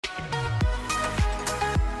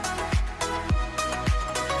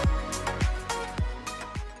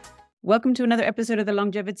Welcome to another episode of the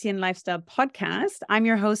Longevity and Lifestyle Podcast. I'm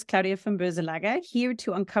your host, Claudia von Böselager, here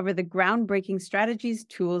to uncover the groundbreaking strategies,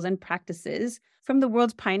 tools, and practices from the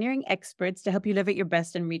world's pioneering experts to help you live at your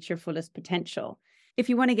best and reach your fullest potential. If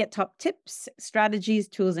you want to get top tips, strategies,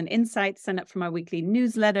 tools, and insights, sign up for my weekly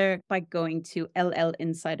newsletter by going to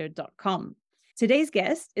llinsider.com. Today's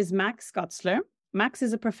guest is Max Gotzler. Max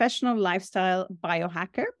is a professional lifestyle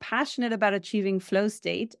biohacker, passionate about achieving flow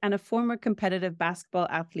state, and a former competitive basketball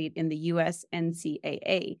athlete in the US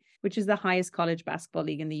NCAA, which is the highest college basketball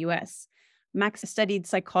league in the US. Max studied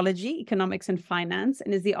psychology, economics, and finance,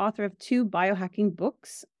 and is the author of 2 biohacking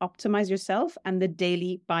books, Optimize Yourself and The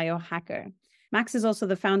Daily Biohacker. Max is also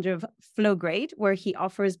the founder of Flowgrade, where he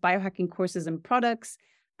offers biohacking courses and products,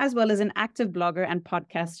 as well as an active blogger and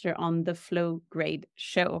podcaster on the Flowgrade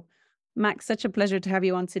show. Max, such a pleasure to have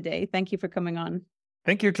you on today. Thank you for coming on.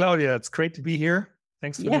 Thank you, Claudia. It's great to be here.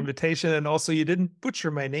 Thanks for the invitation. And also, you didn't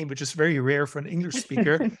butcher my name, which is very rare for an English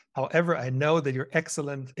speaker. However, I know that you're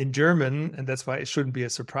excellent in German, and that's why it shouldn't be a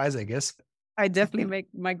surprise, I guess. I definitely make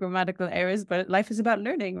my grammatical errors, but life is about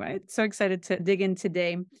learning, right? So excited to dig in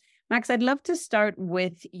today. Max, I'd love to start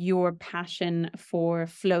with your passion for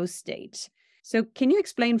flow state. So can you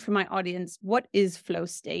explain for my audience, what is flow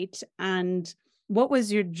state, and what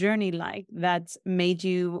was your journey like that made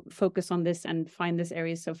you focus on this and find this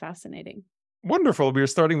area so fascinating? Wonderful. We're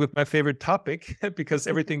starting with my favorite topic because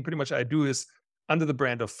everything pretty much I do is under the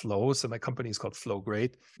brand of Flow. So my company is called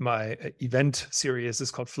Flowgrade. My event series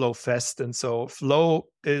is called Flow Fest. And so Flow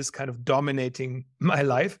is kind of dominating my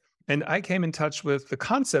life. And I came in touch with the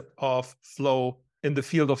concept of flow in the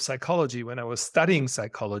field of psychology when I was studying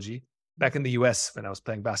psychology back in the US when I was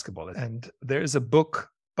playing basketball. And there is a book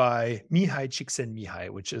by Mihai Csikszentmihalyi,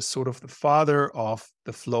 which is sort of the father of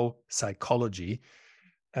the flow psychology,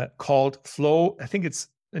 called Flow. I think it's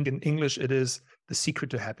in English, it is The Secret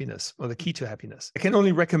to Happiness or The Key to Happiness. I can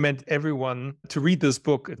only recommend everyone to read this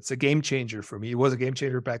book. It's a game changer for me. It was a game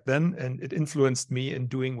changer back then, and it influenced me in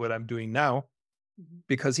doing what I'm doing now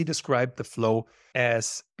because he described the flow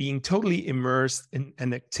as being totally immersed in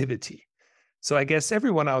an activity. So I guess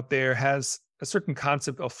everyone out there has a certain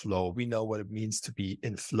concept of flow. We know what it means to be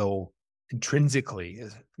in flow intrinsically.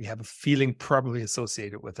 We have a feeling probably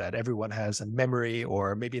associated with that. Everyone has a memory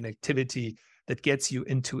or maybe an activity that gets you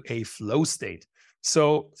into a flow state.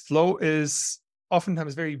 So flow is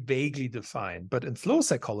oftentimes very vaguely defined, but in flow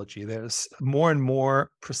psychology, there's more and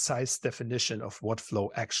more precise definition of what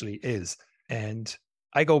flow actually is. And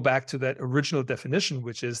I go back to that original definition,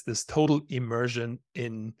 which is this total immersion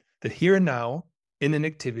in the here and now, in an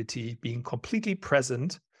activity, being completely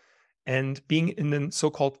present and being in a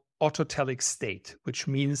so-called autotelic state, which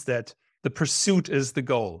means that the pursuit is the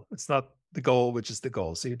goal. It's not the goal, which is the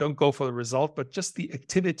goal. So you don't go for the result, but just the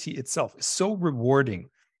activity itself is so rewarding.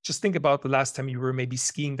 Just think about the last time you were maybe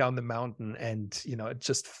skiing down the mountain and, it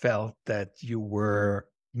just felt that you were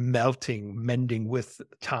mending with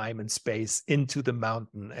time and space into the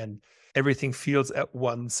mountain and everything feels at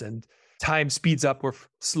once and time speeds up or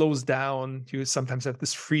slows down. You sometimes have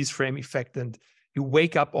this freeze frame effect and you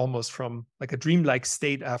wake up almost from like a dreamlike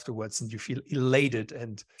state afterwards and you feel elated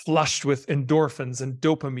and flushed with endorphins and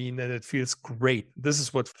dopamine and it feels great. This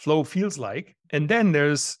is what flow feels like. And then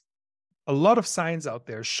there's a lot of science out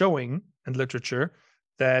there showing and literature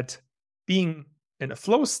that being in a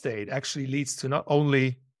flow state actually leads to not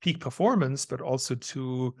only peak performance, but also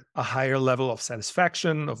to a higher level of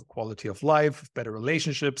satisfaction, of quality of life, better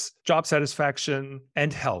relationships, job satisfaction,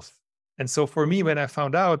 and health. And so for me, when I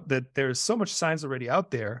found out that there's so much science already out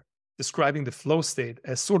there describing the flow state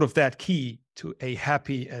as sort of that key to a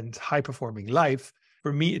happy and high-performing life,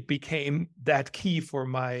 for me, it became that key for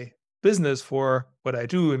my business, for what I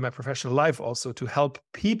do in my professional life, also to help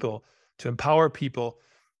people, to empower people,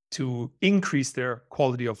 to increase their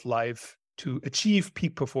quality of life, to achieve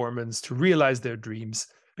peak performance, to realize their dreams.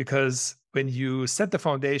 Because when you set the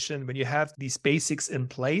foundation, when you have these basics in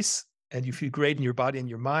place and you feel great in your body and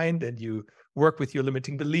your mind, and you work with your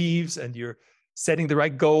limiting beliefs and you're setting the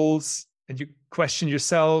right goals and you question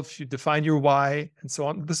yourself, you define your why and so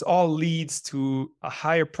on, this all leads to a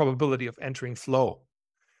higher probability of entering flow.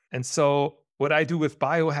 And so what I do with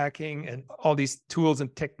biohacking and all these tools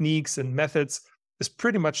and techniques and methods is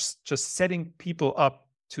pretty much just setting people up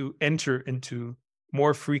to enter into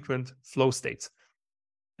more frequent flow states.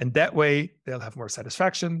 And that way they'll have more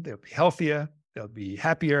satisfaction, they'll be healthier, they'll be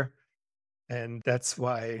happier. And that's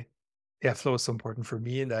why, flow is so important for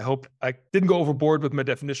me. And I hope I didn't go overboard with my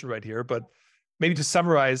definition right here, but maybe to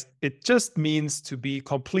summarize, it just means to be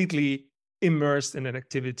completely immersed in an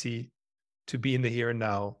activity, to be in the here and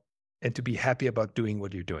now, and to be happy about doing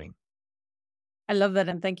what you're doing. I love that.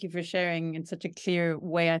 And thank you for sharing in such a clear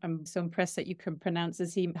way. I'm so impressed that you can pronounce.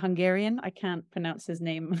 Is he Hungarian? I can't pronounce his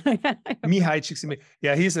name. Mihai Csikszentmihalyi.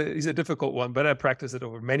 Yeah, he's a difficult one, but I practiced it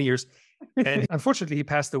over many years. And unfortunately, he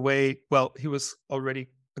passed away. Well, he was already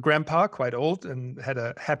a grandpa, quite old, and had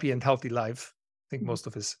a happy and healthy life, I think most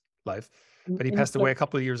of his life. But he passed away a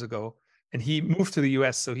couple of years ago. And he moved to the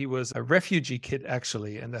US. So he was a refugee kid,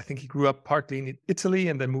 actually. And I think he grew up partly in Italy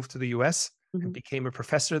and then moved to the US and became a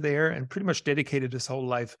professor there and pretty much dedicated his whole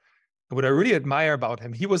life. And what I really admire about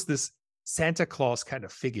him, he was this Santa Claus kind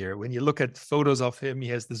of figure. When you look at photos of him, he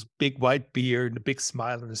has this big white beard and a big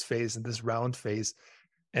smile on his face and this round face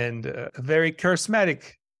and a very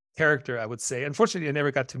charismatic character, I would say. Unfortunately, I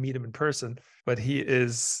never got to meet him in person, but he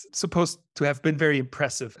is supposed to have been very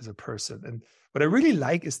impressive as a person. And what I really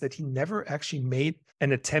like is that he never actually made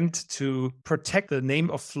an attempt to protect the name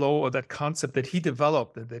of flow or that concept that he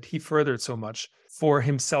developed and that he furthered so much for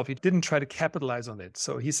himself. He didn't try to capitalize on it.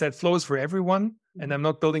 So he said, flow is for everyone, and I'm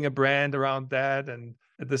not building a brand around that. And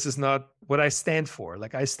this is not what I stand for.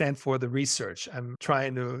 Like, I stand for the research. I'm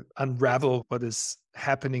trying to unravel what is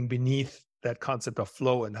happening beneath that concept of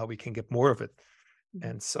flow and how we can get more of it.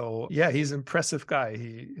 And so, yeah, he's an impressive guy.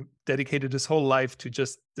 He dedicated his whole life to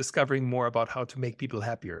just discovering more about how to make people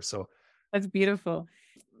happier. So That's beautiful.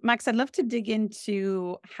 Max, I'd love to dig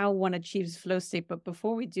into how one achieves flow state. But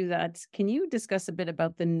before we do that, can you discuss a bit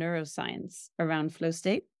about the neuroscience around flow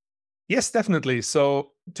state? yes, definitely.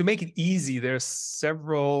 So to make it easy, there's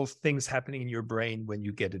several things happening in your brain when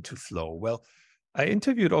you get into flow. Well, I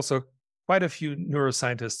interviewed also quite a few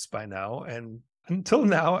neuroscientists by now. And until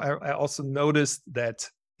now, I also noticed that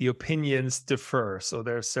the opinions differ. So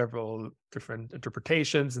there are several different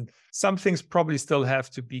interpretations, and some things probably still have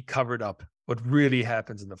to be covered up, what really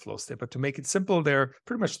happens in the flow state. But to make it simple, there are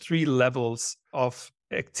pretty much three levels of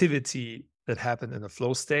activity that happen in the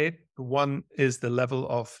flow state. One is the level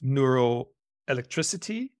of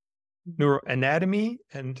neuroelectricity, neuroanatomy,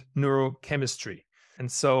 and neurochemistry.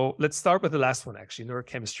 And so let's start with the last one, actually,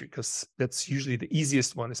 neurochemistry, because that's usually the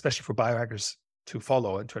easiest one, especially for biohackers to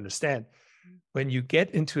follow and to understand. When you get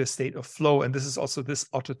into a state of flow, and this is also this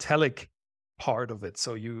autotelic part of it,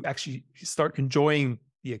 so you actually start enjoying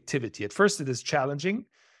the activity. At first, it is challenging,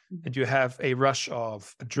 and you have a rush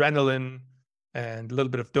of adrenaline and a little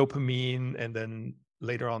bit of dopamine, and then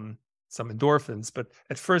later on some endorphins. But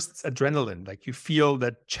at first, it's adrenaline, like you feel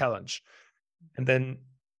that challenge. And then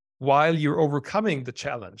while you're overcoming the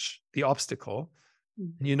challenge, the obstacle,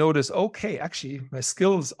 and you notice, okay, actually, my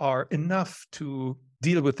skills are enough to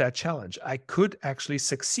deal with that challenge. I could actually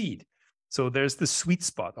succeed. So there's the sweet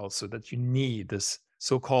spot also that you need, this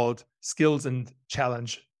so-called skills and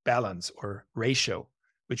challenge balance or ratio,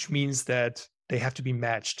 which means that they have to be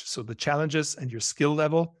matched. So the challenges and your skill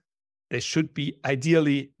level, they should be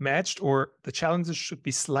ideally matched, or the challenges should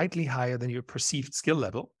be slightly higher than your perceived skill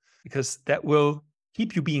level, because that will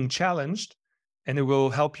keep you being challenged and it will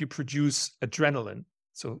help you produce adrenaline.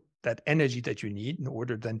 So that energy that you need in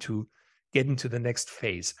order then to get into the next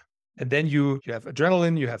phase. And then you have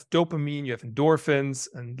adrenaline, you have dopamine, you have endorphins,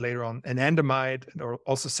 and later on anandamide, or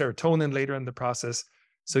also serotonin later in the process.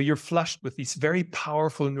 So you're flushed with these very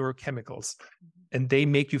powerful neurochemicals, and they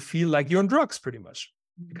make you feel like you're on drugs pretty much,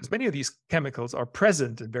 because many of these chemicals are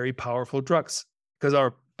present in very powerful drugs. Because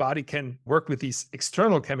our body can work with these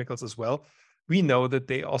external chemicals as well, we know that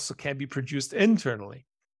they also can be produced internally.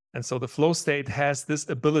 And so the flow state has this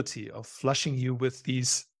ability of flushing you with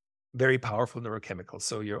these very powerful neurochemicals.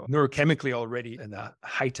 So you're neurochemically already in a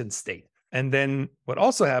heightened state. And then what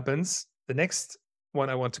also happens, the next one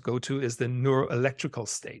I want to go to is the neuroelectrical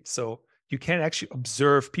state. So you can actually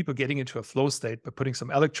observe people getting into a flow state by putting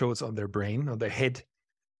some electrodes on their brain, on their head,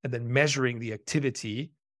 and then measuring the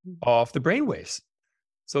activity of the brain waves.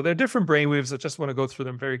 So there are different brain waves. I just want to go through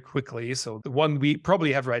them very quickly. So the one we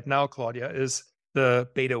probably have right now, Claudia, is the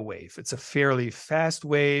beta wave. It's a fairly fast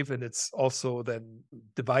wave, and it's also then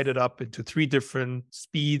divided up into three different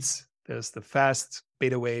speeds. There's the fast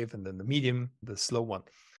beta wave, and then the medium, the slow one.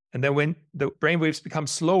 And then when the brain waves become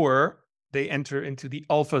slower, they enter into the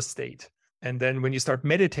alpha state. And then when you start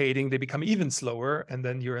meditating, they become even slower. And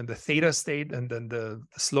then you're in the theta state. And then the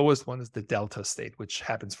slowest one is the delta state, which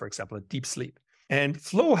happens, for example, in deep sleep. And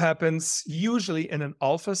flow happens usually in an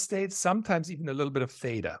alpha state, sometimes even a little bit of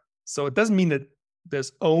theta. So it doesn't mean that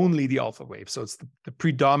there's only the alpha wave. So it's the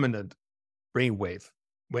predominant brain wave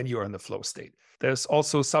when you're in the flow state. There's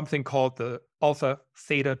also something called the alpha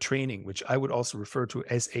theta training, which I would also refer to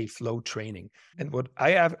as a flow training. And what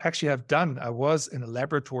I have done, I was in a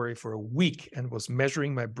laboratory for a week and was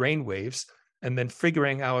measuring my brain waves and then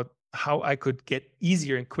figuring out how I could get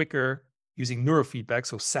easier and quicker using neurofeedback,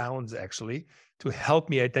 so sounds actually, to help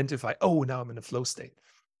me identify, oh, now I'm in a flow state.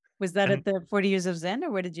 Was that And at the 40 Years of Zen,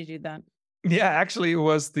 or where did you do that? yeah, actually, it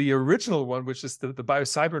was the original one, which is the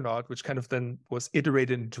Biocybernaut, which kind of then was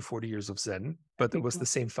iterated into 40 Years of Zen. But it was the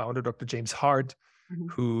same founder, Dr. James Hart,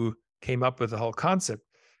 who came up with the whole concept.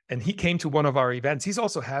 And he came to one of our events. He's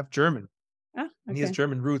also half German. And he has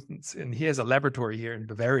German roots, and he has a laboratory here in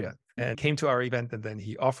Bavaria, and came to our event, and then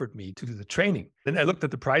he offered me to do the training. Then I looked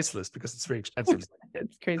at the price list because it's very expensive.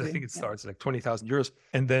 It's crazy. I think it starts at like 20,000 euros.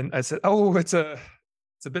 And then I said, oh, it's a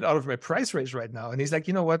bit out of my price range right now. And he's like,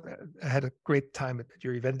 you know what? I had a great time at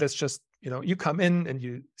your event. Let's just, you come in and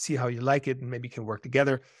you see how you like it, and maybe can work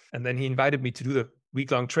together. And then he invited me to do the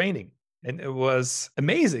week-long training. And it was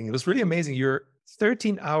amazing. It was really amazing. You're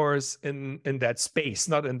 13 hours in that space,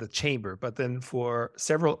 not in the chamber, but then for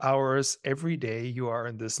several hours every day, you are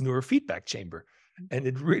in this neurofeedback chamber. And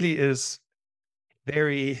it really is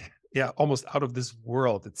very, almost out of this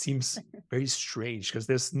world. It seems very strange because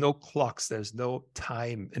there's no clocks, there's no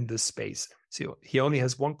time in this space. So he only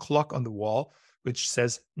has one clock on the wall, which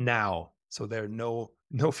says now. So there are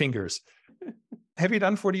no fingers. Have you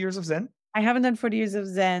done 40 Years of Zen? I haven't done 40 Years of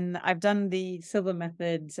Zen. I've done the Silva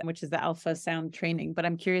method, which is the alpha sound training, but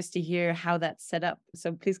I'm curious to hear how that's set up.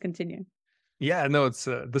 So please continue. Yeah, no, it's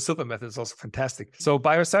the Silva method is also fantastic. So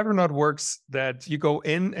Biocybernaut works that you go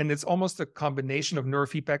in, and it's almost a combination of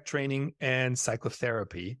neurofeedback training and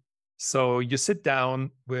psychotherapy. So you sit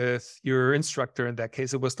down with your instructor. In that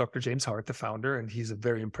case, it was Dr. James Hart, the founder, and he's a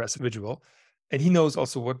very impressive individual. And he knows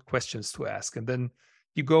also what questions to ask. And then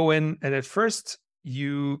you go in, and at first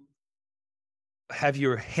you have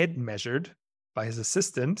your head measured by his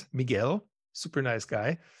assistant, Miguel, super nice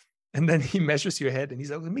guy. And then he measures your head, and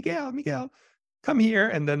he's like, Miguel, come here,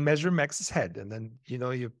 and then measure Max's head. And then,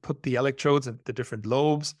 you put the electrodes at the different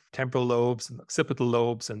lobes, temporal lobes and occipital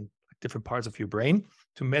lobes, and different parts of your brain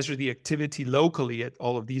to measure the activity locally at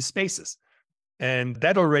all of these spaces. And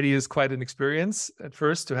that already is quite an experience at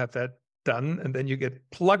first to have that done. And then you get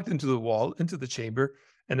plugged into the wall, into the chamber.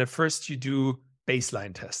 And at first you do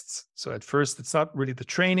baseline tests. So at first, it's not really the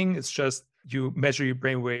training. It's just you measure your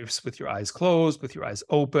brain waves with your eyes closed, with your eyes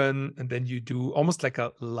open. And then you do almost like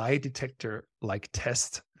a lie detector like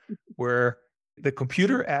test where the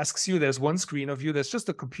computer asks you, there's one screen of you, there's just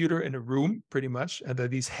a computer in a room pretty much. And there are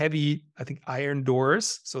these heavy, I think, iron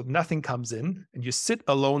doors. So nothing comes in, and you sit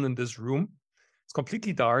alone in this room. It's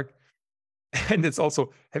completely dark. And it's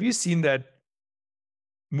also, have you seen that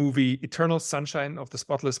movie Eternal Sunshine of the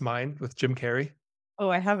Spotless Mind with Jim Carrey? Oh,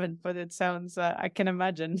 I haven't, but it sounds, I can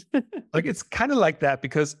imagine. Like, it's kind of like that,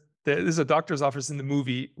 because there is a doctor's office in the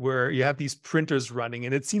movie where you have these printers running,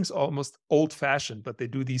 and it seems almost old fashioned, but they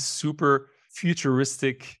do these super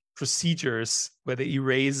futuristic procedures where they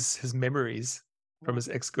erase his memories from his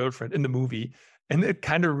ex-girlfriend in the movie. And it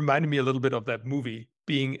kind of reminded me a little bit of that movie,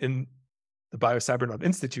 being in the Biocybernaut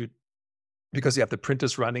Institute, because you have the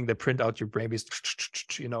printers running, they print out your brainwaves,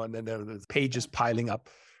 and then there are the pages piling up.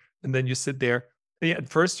 And then you sit there. Yeah, at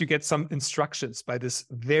first you get some instructions by this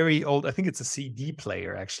very old, I think it's a CD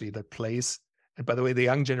player actually that plays. And by the way, the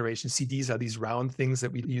young generation, CDs are these round things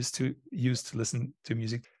that we used to use to listen to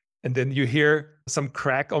music. And then you hear some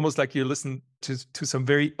crack, almost like you listen to some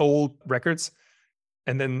very old records.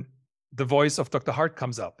 And then the voice of Dr. Hart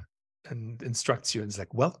comes up and instructs you, and it's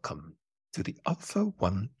like, welcome to the Alpha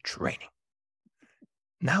 1 training.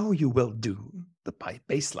 Now you will do the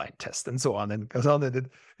baseline test, and so on, and goes on. And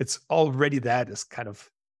it's already, that is kind of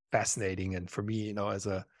fascinating. And for me, as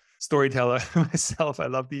a storyteller myself, I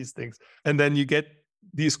love these things. And then you get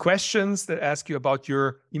these questions that ask you about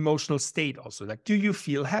your emotional state also. Like, do you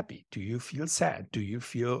feel happy? Do you feel sad? Do you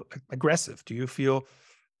feel aggressive? Do you feel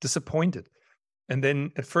disappointed? And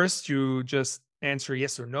then at first you just answer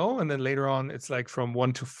yes or no. And then later on, it's like from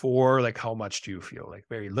 1 to 4, like how much do you feel? Like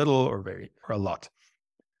very little or a lot.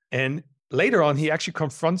 And later on, he actually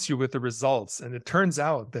confronts you with the results. And it turns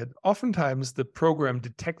out that oftentimes the program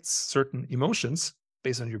detects certain emotions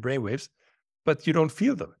based on your brainwaves, but you don't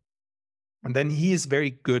feel them. And then he is very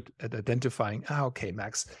good at identifying, okay,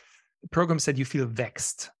 Max, the program said you feel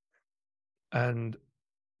vexed. And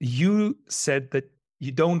you said that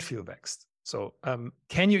you don't feel vexed. So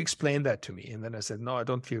can you explain that to me? And then I said, no, I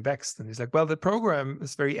don't feel vexed. And he's like, well, the program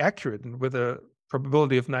is very accurate. And with a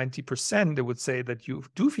probability of 90%, it would say that you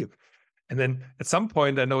do feel. And then at some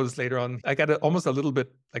point, I noticed later on, I got almost a little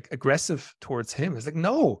bit like aggressive towards him. It's like,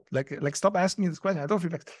 no, like stop asking me this question. I don't feel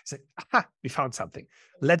vexed. He's like, aha, we found something.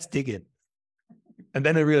 Let's dig in. And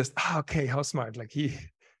then I realized, okay, how smart. Like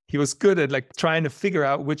he was good at like trying to figure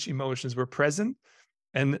out which emotions were present.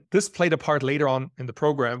 And this played a part later on in the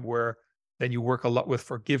program where Then you work a lot with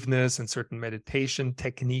forgiveness and certain meditation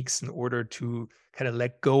techniques in order to kind of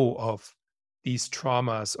let go of these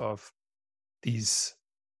traumas, of these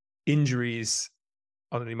injuries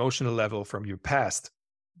on an emotional level from your past.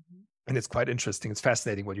 And it's quite interesting. It's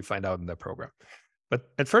fascinating what you find out in that program. But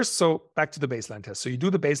at first, so back to the baseline test. So you do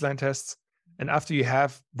the baseline tests, and after you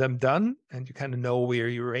have them done and you kind of know where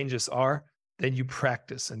your ranges are, then you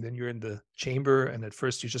practice. And then you're in the chamber. And at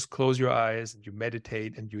first, you just close your eyes and you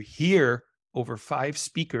meditate and you hear over 5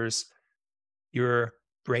 speakers your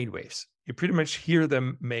brainwaves. You pretty much hear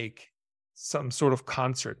them make some sort of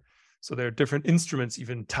concert. So there are different instruments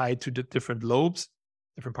even tied to the different lobes,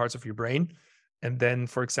 different parts of your brain. And then,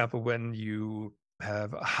 for example, when you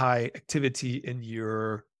have a high activity in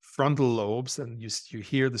your frontal lobes and you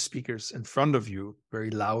hear the speakers in front of you very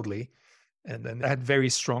loudly, and then that very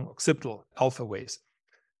strong occipital alpha waves.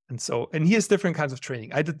 And here's different kinds of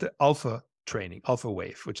training. I did the alpha training, alpha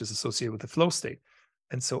wave, which is associated with the flow state.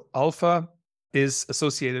 And so alpha is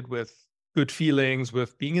associated with good feelings,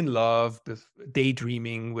 with being in love, with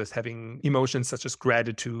daydreaming, with having emotions such as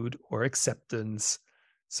gratitude or acceptance.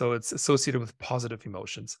 So it's associated with positive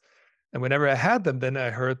emotions. And whenever I had them, then I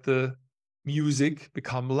heard the music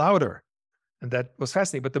become louder. And that was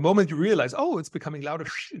fascinating. But the moment you realize, oh, it's becoming louder,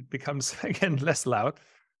 it becomes again less loud.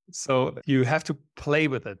 So you have to play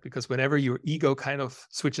with it, because whenever your ego kind of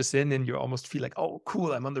switches in and you almost feel like, oh,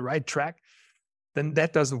 cool, I'm on the right track, then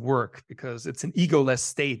that doesn't work, because it's an egoless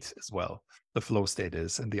state as well. The flow state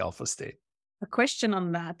is, and the alpha state. A question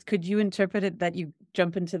on that. Could you interpret it that you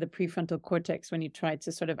jump into the prefrontal cortex when you try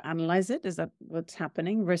to sort of analyze it? Is that what's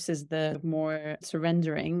happening versus the more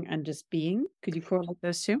surrendering and just being? Could you correlate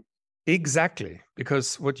those two? Exactly,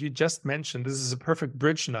 because what you just mentioned, this is a perfect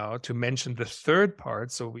bridge now to mention the third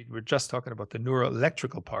part. So we were just talking about the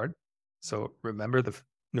neuroelectrical part. So remember the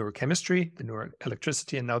neurochemistry, the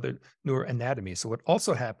neuroelectricity, and now the neuroanatomy. So what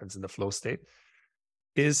also happens in the flow state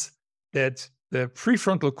is that the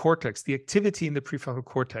prefrontal cortex, the activity in the prefrontal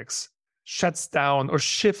cortex shuts down or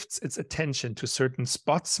shifts its attention to certain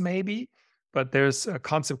spots maybe. But there's a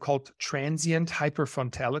concept called transient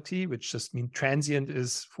hyperfrontality, which just means transient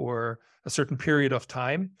is for a certain period of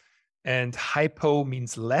time. And hypo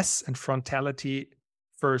means less, and frontality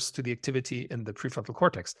refers to the activity in the prefrontal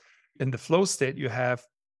cortex. In the flow state, you have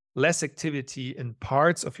less activity in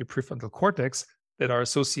parts of your prefrontal cortex that are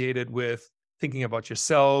associated with thinking about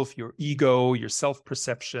yourself, your ego, your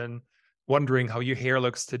self-perception, wondering how your hair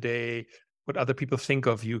looks today, what other people think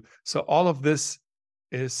of you. So all of this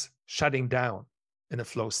is shutting down in a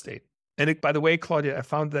flow state. And by the way, Claudia, I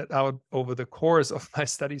found that out over the course of my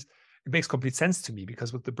studies. It makes complete sense to me,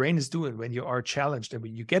 because what the brain is doing when you are challenged and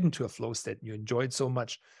when you get into a flow state and you enjoy it so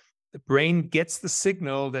much, the brain gets the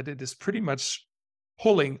signal that it is pretty much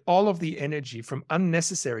pulling all of the energy from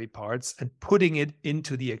unnecessary parts and putting it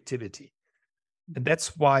into the activity. And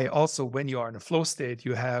that's why also when you are in a flow state,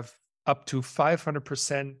 you have up to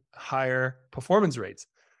 500% higher performance rates.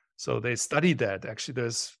 So they studied that. Actually,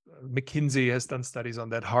 there's McKinsey has done studies on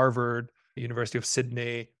that, Harvard, University of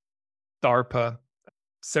Sydney, DARPA,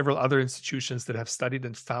 several other institutions that have studied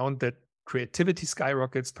and found that creativity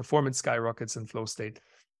skyrockets, performance skyrockets in flow state.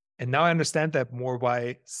 And now I understand that more,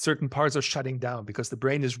 why certain parts are shutting down, because the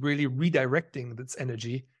brain is really redirecting its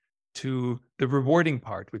energy to the rewarding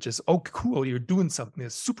part, which is, oh, cool, you're doing something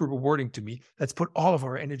that's super rewarding to me. Let's put all of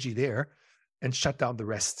our energy there and shut down the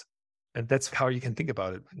rest. And that's how you can think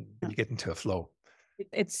about it when you get into a flow.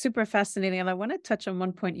 It's super fascinating. And I want to touch on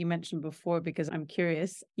one point you mentioned before, because I'm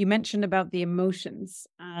curious. You mentioned about the emotions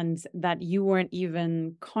and that you weren't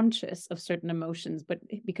even conscious of certain emotions, but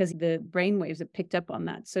because the brainwaves have picked up on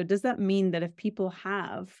that. So does that mean that if people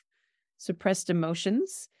have suppressed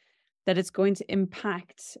emotions, that it's going to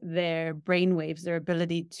impact their brainwaves, their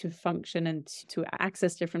ability to function and to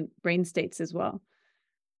access different brain states as well?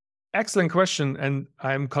 Excellent question. And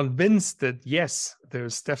I'm convinced that yes,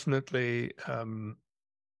 there's definitely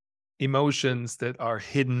emotions that are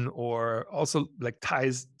hidden, or also like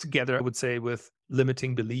ties together, I would say, with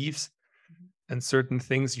limiting beliefs and certain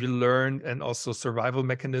things you learned, and also survival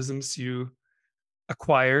mechanisms you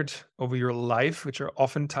acquired over your life, which are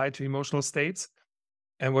often tied to emotional states.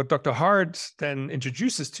 And what Dr. Hart then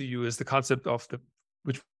introduces to you is the concept of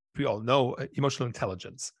which we all know, emotional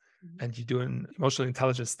intelligence. And you do an emotional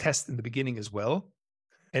intelligence test in the beginning as well.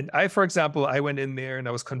 And for example, I went in there and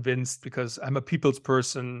I was convinced, because I'm a people's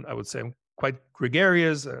person. I would say I'm quite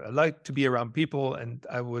gregarious. I like to be around people. And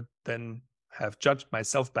I would then have judged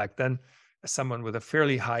myself back then as someone with a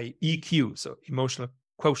fairly high EQ, so emotional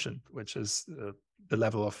quotient, which is the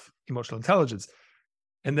level of emotional intelligence.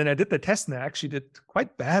 And then I did the test and I actually did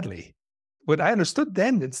quite badly. what I understood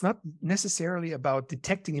then, it's not necessarily about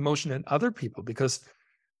detecting emotion in other people, because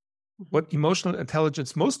what emotional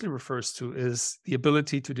intelligence mostly refers to is the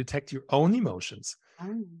ability to detect your own emotions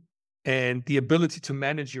and the ability to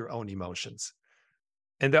manage your own emotions.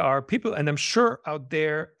 And there are people, and I'm sure out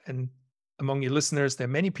there and among your listeners, there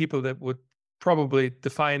are many people that would probably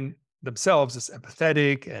define themselves as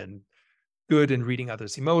empathetic and good in reading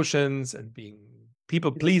others' emotions and being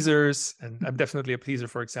people pleasers. And I'm definitely a pleaser,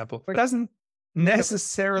 for example. It doesn't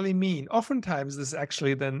necessarily mean, oftentimes this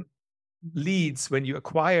actually then leads, when you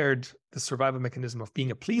acquired the survival mechanism of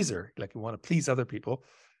being a pleaser, like you want to please other people,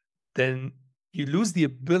 then you lose the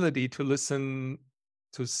ability to listen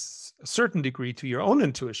to a certain degree to your own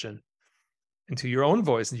intuition and to your own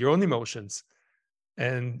voice and your own emotions,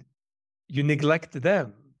 and you neglect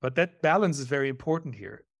them. But that balance is very important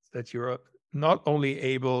here, that you're not only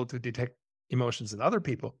able to detect emotions in other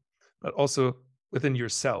people, but also within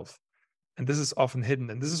yourself. And this is often hidden.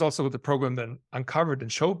 And this is also what the program then uncovered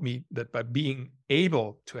and showed me, that by being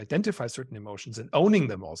able to identify certain emotions and owning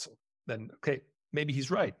them also, then, okay, maybe he's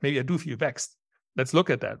right. Maybe I do feel vexed. Let's look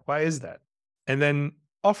at that. Why is that? And then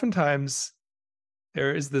oftentimes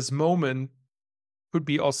there is this moment, could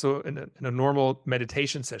be also in a normal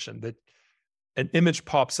meditation session, that an image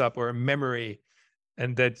pops up or a memory,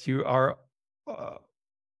 and that you are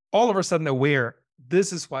all of a sudden aware,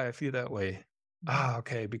 this is why I feel that way.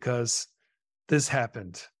 Okay, because this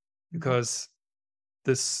happened, because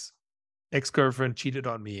this ex-girlfriend cheated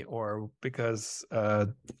on me, or because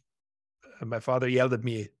my father yelled at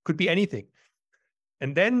me. Could be anything.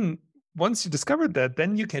 And then once you discovered that,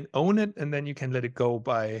 then you can own it, and then you can let it go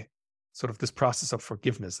by sort of this process of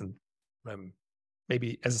forgiveness. And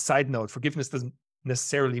maybe as a side note, forgiveness doesn't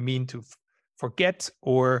necessarily mean to forget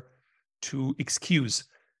or to excuse.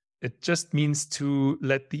 It just means to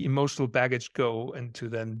let the emotional baggage go and to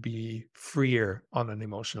then be freer on an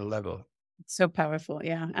emotional level. So powerful.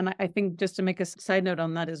 Yeah. And I think, just to make a side note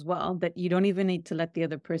on that as well, that you don't even need to let the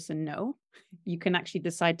other person know. You can actually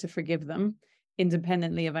decide to forgive them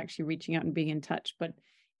independently of actually reaching out and being in touch. But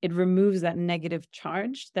it removes that negative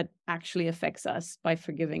charge that actually affects us by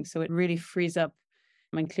forgiving. So it really frees up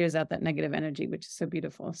and clears out that negative energy, which is so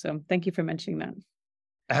beautiful. So thank you for mentioning that.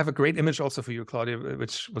 I have a great image also for you, Claudia,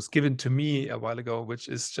 which was given to me a while ago, which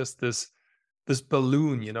is just this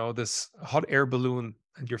balloon, this hot air balloon,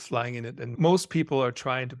 and you're flying in it. And most people are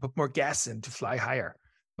trying to put more gas in to fly higher.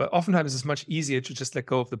 But oftentimes it's much easier to just let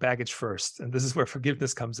go of the baggage first. And this is where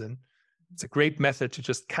forgiveness comes in. It's a great method to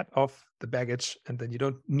just cut off the baggage, and then you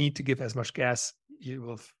don't need to give as much gas. You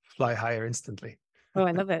will fly higher instantly. Oh,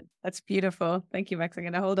 I love it. That's beautiful. Thank you, Max. I'm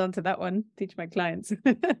going to hold on to that one, teach my clients.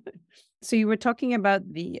 So you were talking about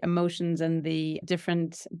the emotions and the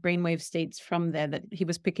different brainwave states from there that he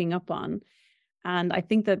was picking up on. And I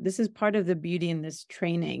think that this is part of the beauty in this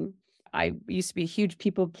training. I used to be a huge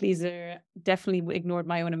people pleaser, definitely ignored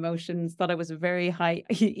my own emotions, thought I was a very high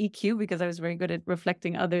EQ because I was very good at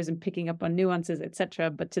reflecting others and picking up on nuances,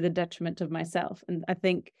 etc., but to the detriment of myself. And I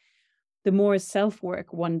think the more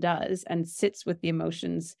self-work one does and sits with the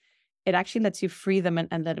emotions, it actually lets you free them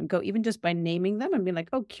and let them go, even just by naming them and being like,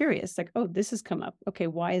 oh, curious, like, oh, this has come up. Okay,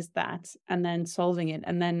 why is that? And then solving it.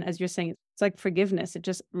 And then, as you're saying, it's like forgiveness. It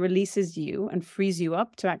just releases you and frees you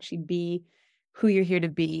up to actually be who you're here to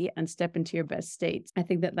be and step into your best state. I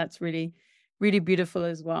think that that's really, really beautiful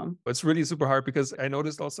as well. It's really super hard, because I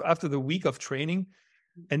noticed also after the week of training,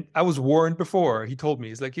 and I was warned before, he told me,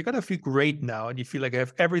 he's like, you're going to feel great now. And you feel like I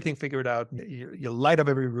have everything figured out. You light up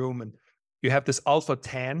every room, and you have this alpha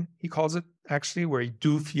tan, he calls it, actually, where you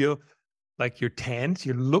do feel like you're tanned.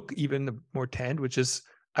 You look even more tanned, which is,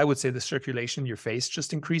 I would say, the circulation in your face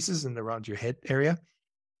just increases and around your head area.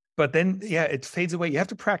 But then, yeah, it fades away. You have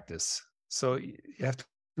to practice. So you have to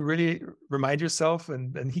really remind yourself.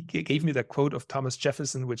 And he gave me that quote of Thomas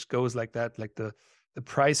Jefferson, which goes like that, like the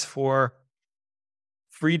price for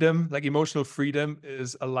freedom, like emotional freedom,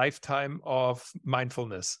 is a lifetime of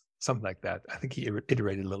mindfulness, something like that. I think he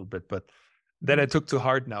iterated a little bit, but that I took to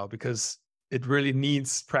heart now, because it really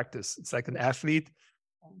needs practice. It's like an athlete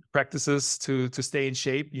practices to stay in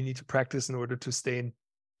shape. You need to practice in order to stay in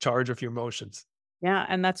charge of your emotions. Yeah.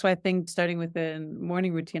 And that's why I think starting with the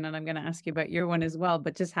morning routine, and I'm going to ask you about your one as well,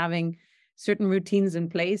 but just having certain routines in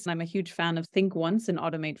place. And I'm a huge fan of think once and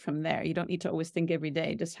automate from there. You don't need to always think every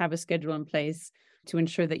day. Just have a schedule in place to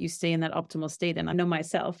ensure that you stay in that optimal state. And I know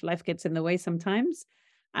myself, life gets in the way sometimes.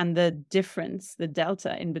 And the difference, the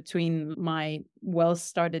delta in between my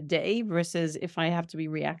well-started day versus if I have to be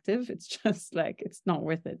reactive, it's just like, it's not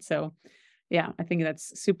worth it. So yeah, I think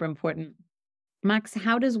that's super important. Max,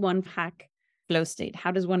 how does one hack flow state?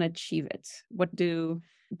 How does one achieve it? What do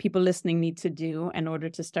people listening need to do in order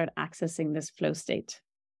to start accessing this flow state?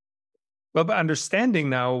 Well, by understanding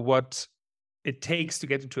now what it takes to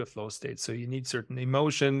get into a flow state. So you need certain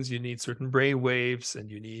emotions, you need certain brain waves,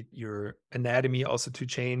 and you need your anatomy also to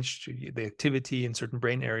change to the activity in certain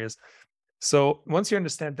brain areas. So once you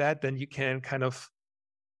understand that, then you can kind of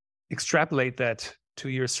extrapolate that to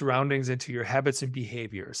your surroundings and to your habits and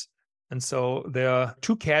behaviors. And so there are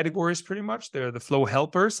two categories pretty much. There are the flow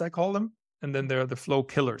helpers, I call them, and then there are the flow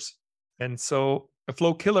killers. And so a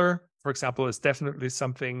flow killer, for example, is definitely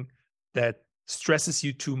something that stresses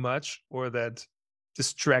you too much or that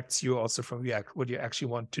distracts you also from what you actually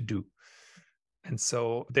want to do. And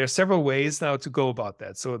so there are several ways now to go about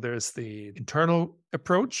that. So there's the internal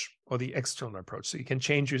approach or the external approach. So you can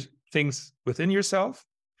change your things within yourself.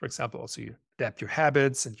 For example, also you adapt your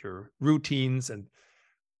habits and your routines and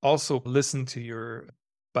also listen to your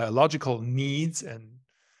biological needs and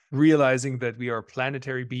realizing that we are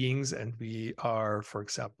planetary beings and we are, for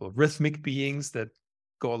example, rhythmic beings that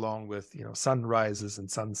go along with, sunrises and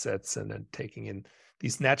sunsets and then taking in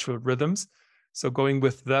these natural rhythms. So going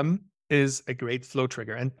with them is a great flow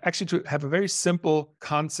trigger. And actually to have a very simple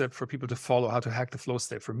concept for people to follow how to hack the flow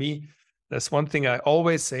state. For me, that's one thing I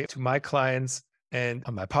always say to my clients and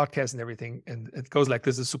on my podcast and everything. And it goes like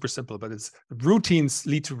this, is super simple, but it's routines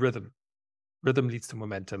lead to rhythm. Rhythm leads to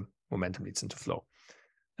momentum. Momentum leads into flow.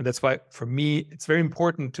 And that's why for me, it's very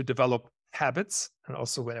important to develop habits. And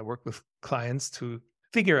also when I work with clients to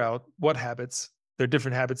figure out what habits, there are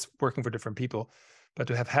different habits working for different people, but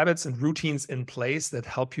to have habits and routines in place that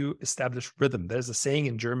help you establish rhythm. There's a saying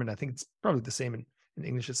in German, I think it's probably the same in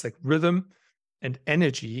English. It's like rhythm and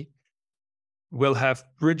energy will have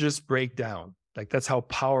bridges break down. Like that's how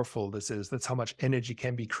powerful this is. That's how much energy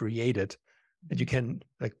can be created. And you can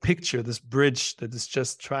like picture this bridge that is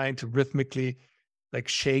just trying to rhythmically like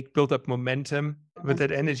shake, build up momentum with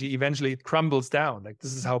that energy. Eventually it crumbles down. Like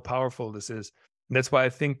this is how powerful this is. And that's why I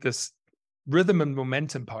think this rhythm and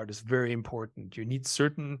momentum part is very important. You need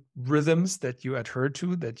certain rhythms that you adhere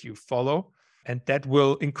to, that you follow, and that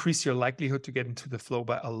will increase your likelihood to get into the flow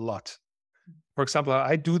by a lot. For example, how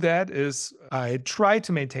I do that is I try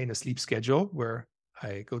to maintain a sleep schedule where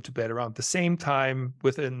I go to bed around the same time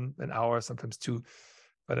within an hour, sometimes two,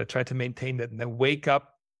 but I try to maintain that and then wake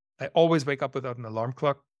up. I always wake up without an alarm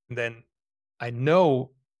clock. And then I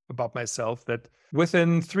know about myself that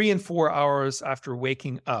within 3 and 4 hours after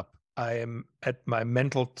waking up, I am at my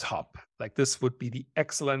mental top. Like this would be the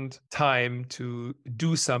excellent time to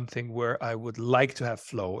do something where I would like to have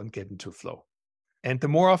flow and get into flow. And the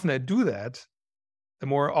more often I do that, the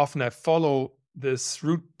more often I follow this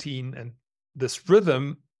routine and this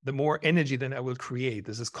rhythm, the more energy then I will create.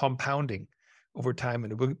 This is compounding over time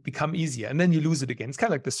and it will become easier. And then you lose it again. It's kind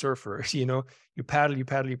of like the surfer, you paddle,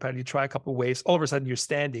 you try a couple of waves, all of a sudden you're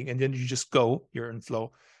standing and then you just go, you're in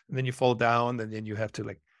flow. And then you fall down and then you have to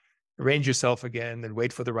like arrange yourself again and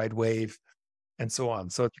wait for the right wave and so on.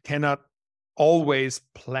 So you cannot always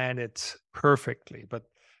plan it perfectly, but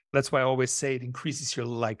that's why I always say it increases your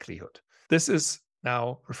likelihood. This is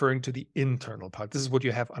now referring to the internal part. This is what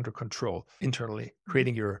you have under control internally,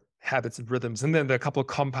 creating your habits and rhythms. And then there are a couple of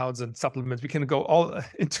compounds and supplements. We can go all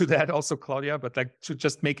into that also, Claudia, but like to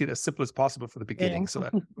just make it as simple as possible for the beginning. So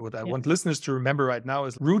what I want listeners to remember right now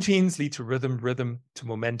is routines lead to rhythm, rhythm to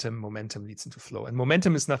momentum, momentum leads into flow. And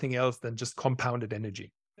momentum is nothing else than just compounded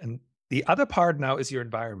energy. And the other part now is your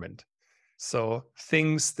environment. So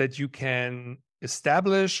things that you can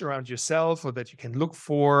establish around yourself or that you can look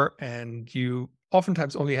for and you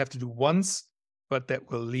oftentimes only have to do once, but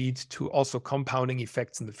that will lead to also compounding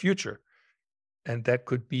effects in the future. And that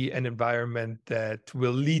could be an environment that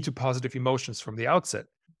will lead to positive emotions from the outset,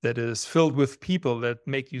 that is filled with people that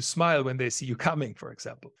make you smile when they see you coming, for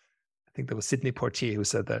example. I think that was Sidney Poitier who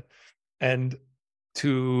said that. And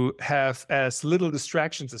to have as little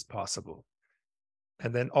distractions as possible.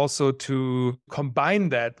 And then also to combine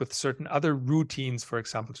that with certain other routines, for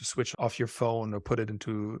example, to switch off your phone or put it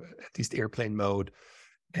into at least airplane mode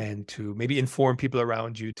and to maybe inform people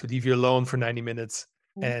around you to leave you alone for 90 minutes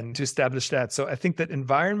and to establish that. So I think that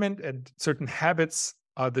environment and certain habits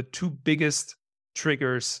are the two biggest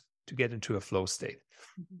triggers to get into a flow state.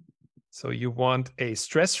 So you want a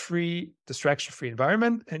stress-free, distraction-free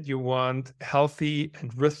environment, and you want healthy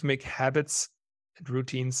and rhythmic habits and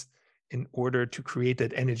routines in order to create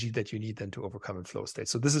that energy that you need then to overcome in flow state.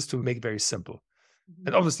 So this is to make it very simple.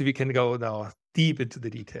 And obviously we can go now deep into the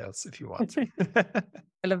details if you want.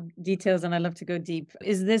 I love details and I love to go deep.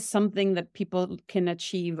 Is this something that people can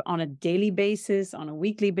achieve on a daily basis, on a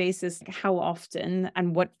weekly basis? How often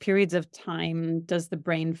and what periods of time does the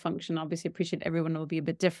brain function? Obviously, I appreciate everyone will be a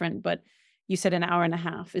bit different, but you said an hour and a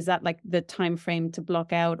half. Is that like the time frame to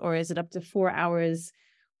block out, or is it up to 4 hours?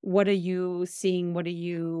 What are you seeing? What are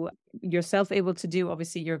you yourself able to do?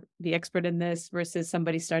 Obviously, you're the expert in this versus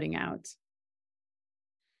somebody starting out.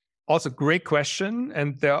 Also, great question.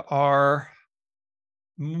 And there are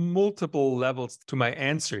multiple levels to my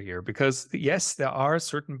answer here, because yes, there are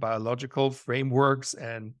certain biological frameworks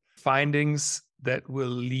and findings that will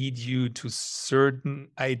lead you to certain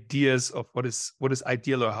ideas of what is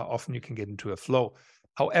ideal or how often you can get into a flow.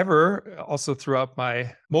 However, also throughout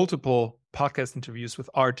my multiple podcast interviews with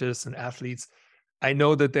artists and athletes, I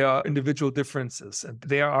know that there are individual differences. And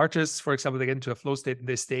there are artists, for example, they get into a flow state and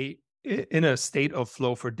they stay in a state of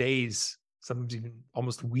flow for days, sometimes even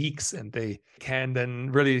almost weeks, and they can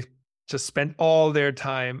then really just spend all their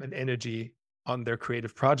time and energy on their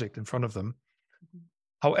creative project in front of them.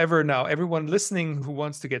 However, now everyone listening who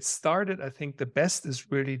wants to get started, I think the best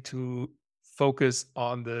is really to focus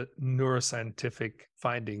on the neuroscientific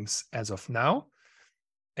findings as of now.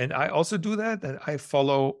 And I also do that, and I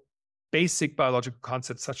follow basic biological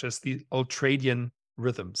concepts such as the ultradian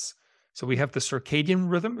rhythms. So we have the circadian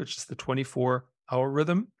rhythm, which is the 24-hour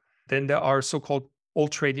rhythm. Then there are so-called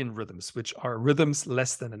ultradian rhythms, which are rhythms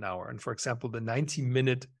less than an hour. And for example, the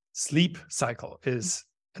 90-minute sleep cycle is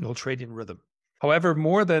an ultradian rhythm. However,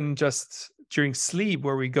 more than just during sleep,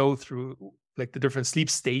 where we go through like the different sleep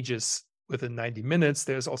stages within 90 minutes,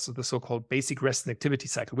 there's also the so-called basic rest and activity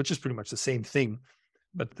cycle, which is pretty much the same thing.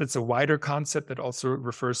 But that's a wider concept that also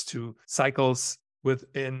refers to cycles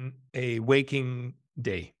within a waking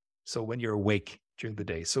day. So when you're awake during the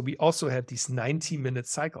day. So we also have these 90-minute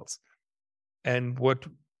cycles. And what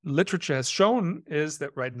literature has shown is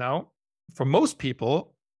that right now, for most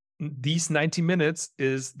people, these 90 minutes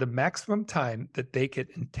is the maximum time that they can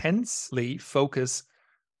intensely focus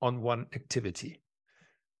on one activity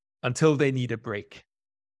until they need a break.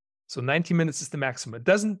 So 90 minutes is the maximum. It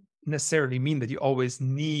doesn't necessarily mean that you always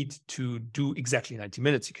need to do exactly 90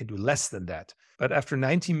 minutes. You can do less than that. But after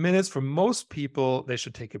 90 minutes, for most people, they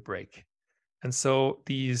should take a break. And so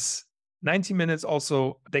these 90 minutes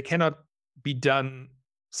also, they cannot be done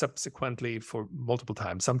subsequently for multiple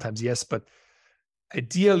times. Sometimes yes, but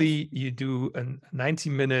ideally you do a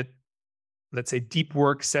 90-minute, let's say, deep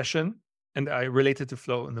work session. And I relate it to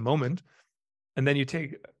flow in the moment. And then you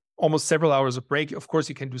take almost several hours of break. Of course,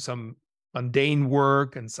 you can do some mundane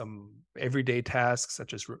work and some everyday tasks,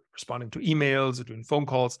 such as responding to emails or doing phone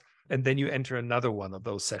calls. And then you enter another one of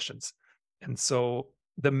those sessions. And so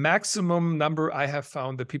the maximum number I have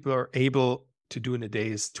found that people are able to do in a day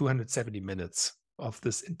is 270 minutes of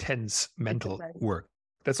this intense mental work.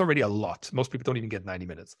 That's already a lot. Most people don't even get 90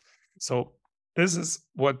 minutes. So this is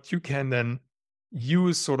what you can then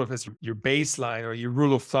use sort of as your baseline or your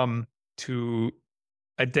rule of thumb to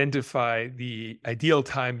identify the ideal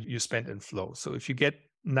time you spend in flow. So if you get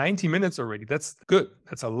 90 minutes already, that's good.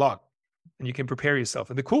 That's a lot. And you can prepare yourself.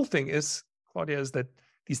 And the cool thing is, Claudia, is that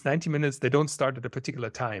these 90 minutes, they don't start at a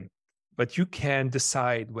particular time, but you can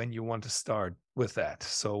decide when you want to start with that.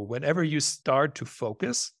 So whenever you start to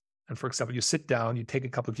focus, and for example, you sit down, you take a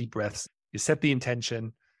couple of deep breaths, you set the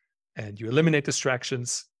intention, and you eliminate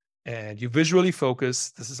distractions, and you visually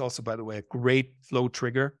focus. This is also, by the way, a great flow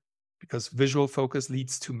trigger because visual focus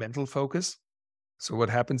leads to mental focus. So what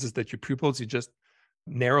happens is that your pupils, you just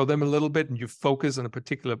narrow them a little bit and you focus on a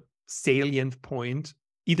particular salient point,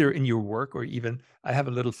 either in your work or even, I have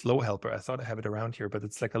a little flow helper. I thought I have it around here, but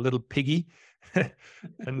it's like a little piggy.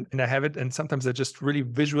 and I have it. And sometimes I just really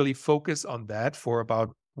visually focus on that for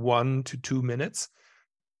about 1 to 2 minutes.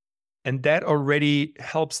 And that already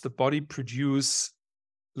helps the body produce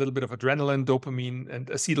a little bit of adrenaline, dopamine, and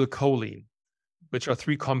acetylcholine, which are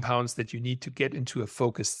 3 compounds that you need to get into a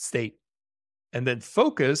focused state. And then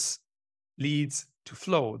focus leads to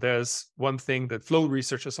flow. There's one thing that flow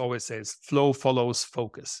researchers always say is flow follows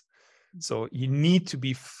focus. So you need to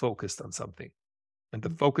be focused on something. And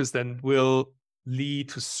the focus then will lead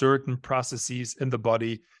to certain processes in the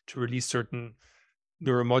body to release certain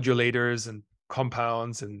neuromodulators and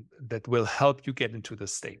compounds, and that will help you get into the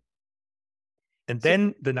state. And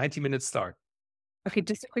then the 90 minutes start. Okay,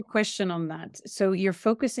 just a quick question on that. So you're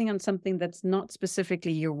focusing on something that's not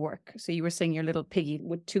specifically your work. So you were saying your little piggy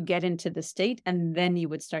would to get into the state, and then you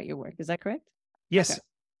would start your work. Is that correct? Yes, okay.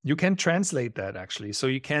 You can translate that actually. So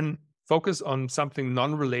you can focus on something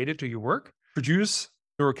non-related to your work, produce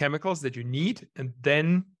neurochemicals that you need, and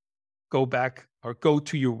then go back or go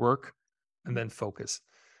to your work and then focus.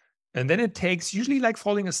 And then it takes usually like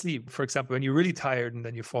falling asleep. For example, when you're really tired and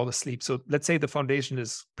then you fall asleep. So let's say the foundation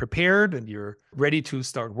is prepared and you're ready to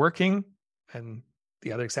start working. And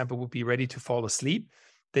the other example would be ready to fall asleep.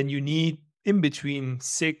 Then you need in between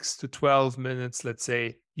 6 to 12 minutes, let's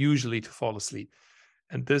say, usually to fall asleep.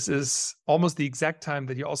 And this is almost the exact time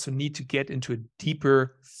that you also need to get into a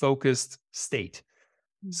deeper focused state.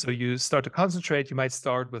 So you start to concentrate. You might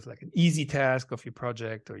start with like an easy task of your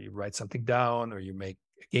project, or you write something down, or you make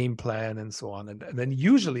a game plan and so on. And then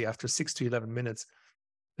usually after 6 to 11 minutes,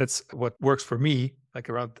 that's what works for me, like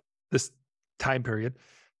around this time period,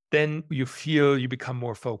 then you feel you become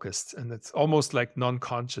more focused. And it's almost like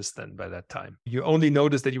non-conscious then by that time. You only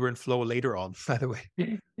notice that you were in flow later on, by the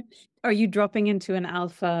way. Are you dropping into an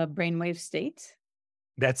alpha brainwave state?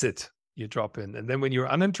 That's it. You drop in. And then when you're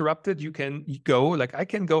uninterrupted, you go, like I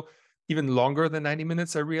can go even longer than 90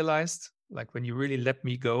 minutes, I realized, like when you really let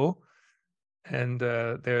me go. And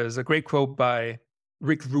there's a great quote by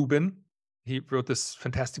Rick Rubin. He wrote this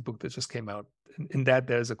fantastic book that just came out. In that,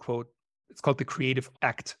 there's a quote. It's called The Creative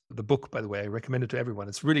Act. The book, by the way, I recommend it to everyone.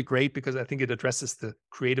 It's really great because I think it addresses the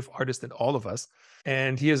creative artist in all of us.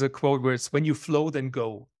 And he has a quote where it's, when you flow, then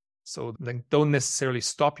go. So then don't necessarily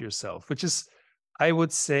stop yourself, which is, I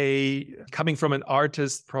would say, coming from an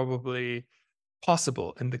artist, probably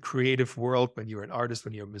possible in the creative world when you're an artist,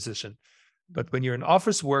 when you're a musician. But when you're an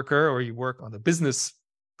office worker or you work on a business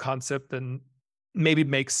concept, then maybe it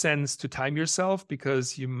makes sense to time yourself,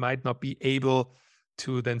 because you might not be able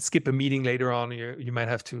to then skip a meeting later on. You might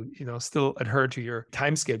have to, still adhere to your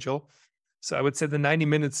time schedule. So I would say the 90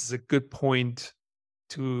 minutes is a good point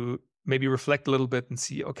to maybe reflect a little bit and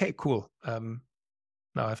see, okay, cool. Now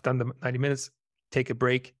I've done the 90 minutes, take a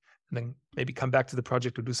break, and then maybe come back to the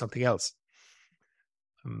project or do something else.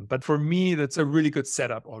 But for me, that's a really good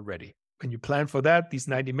setup already. When you plan for that, these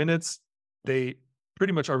 90 minutes, they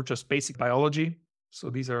pretty much are just basic biology. So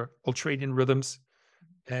these are ultradian rhythms,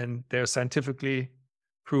 and they're scientifically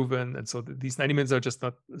proven. And so these 90 minutes are just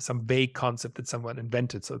not some vague concept that someone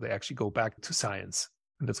invented. So they actually go back to science.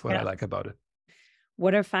 And that's what I like about it.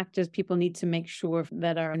 What are factors people need to make sure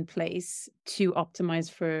that are in place to optimize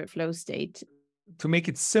for flow state? To make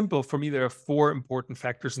it simple, for me, there are 4 important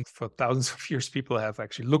factors. And for thousands of years, people have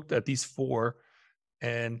actually looked at these 4.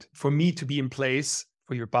 And for me to be in place,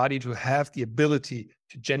 for your body to have the ability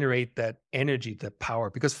to generate that energy, that power,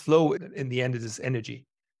 because flow in the end is energy,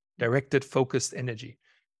 directed, focused energy,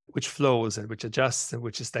 which flows and which adjusts and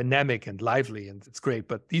which is dynamic and lively. And it's great.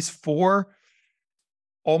 But these 4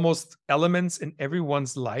 almost elements in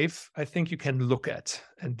everyone's life, I think you can look at.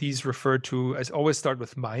 And these refer to, I always start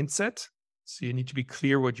with mindset. So you need to be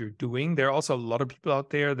clear what you're doing. There are also a lot of people out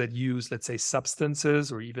there that use, let's say,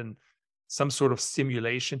 substances or even some sort of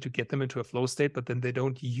stimulation to get them into a flow state, but then they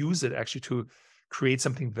don't use it actually to create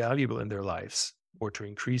something valuable in their lives or to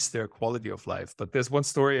increase their quality of life. But there's one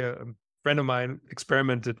story, a friend of mine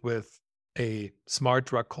experimented with a smart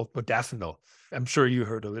drug called modafinil. I'm sure you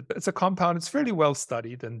heard of it. It's a compound. It's fairly well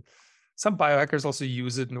studied, and some biohackers also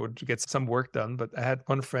use it in order to get some work done. But I had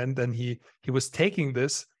one friend, and he was taking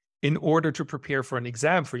this in order to prepare for an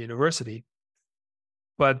exam for university.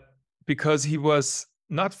 But because he was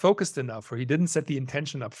not focused enough, or he didn't set the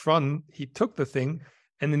intention up front, he took the thing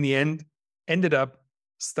and in the end ended up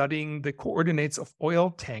studying the coordinates of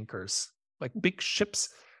oil tankers, like big ships,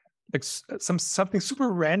 like something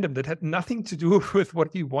super random that had nothing to do with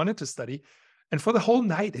what he wanted to study. And for the whole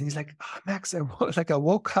night, and he's like, oh, Max, I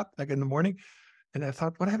woke up like in the morning and I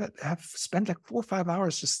thought, what have spent like 4 or 5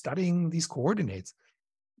 hours just studying these coordinates.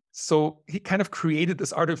 So he kind of created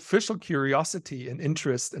this artificial curiosity and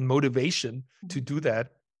interest and motivation to do that,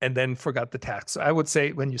 and then forgot the task. So I would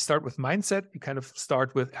say when you start with mindset, you kind of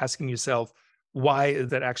start with asking yourself, why is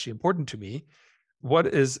that actually important to me? What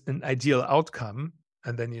is an ideal outcome?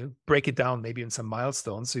 And then you break it down maybe in some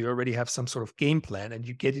milestones. So you already have some sort of game plan and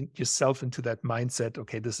you get yourself into that mindset.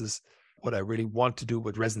 Okay, this is what I really want to do,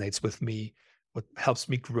 what resonates with me, what helps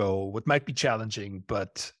me grow, what might be challenging,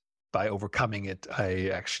 but by overcoming it,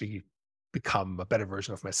 I actually become a better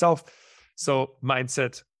version of myself. So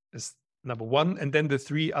mindset is number 1. And then the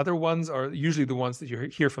 3 other ones are usually the ones that you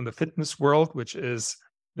hear from the fitness world, which is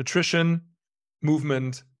nutrition,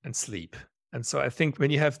 movement, and sleep. And so I think when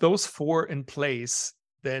you have those 4 in place,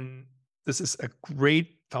 then this is a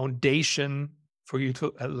great foundation for you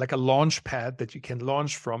to, like a launch pad that you can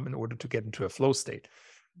launch from in order to get into a flow state.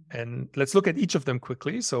 And let's look at each of them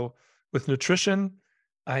quickly. So with nutrition,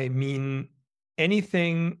 I mean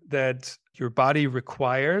anything that your body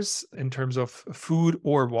requires in terms of food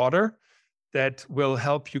or water that will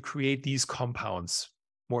help you create these compounds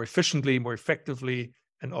more efficiently, more effectively,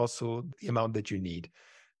 and also the amount that you need.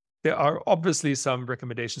 There are obviously some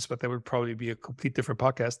recommendations, but that would probably be a complete different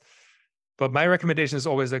podcast. But my recommendation is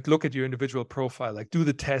always like, look at your individual profile, like do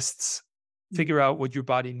the tests, figure out what your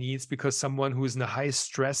body needs, because someone who is in a high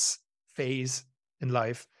stress phase in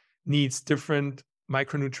life needs different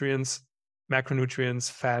micronutrients,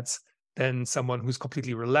 macronutrients, fats than someone who's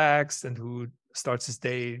completely relaxed and who starts his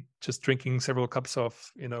day just drinking several cups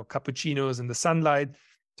of, cappuccinos in the sunlight,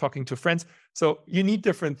 talking to friends. So you need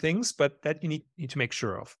different things, but that you need to make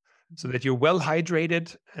sure of, so that you're well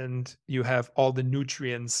hydrated and you have all the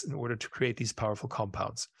nutrients in order to create these powerful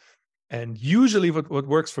compounds. And usually what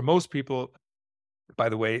works for most people, by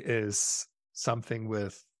the way, is something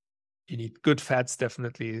with, you need good fats,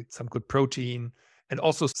 definitely, some good protein, and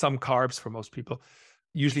also some carbs for most people,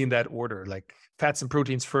 usually in that order, like fats and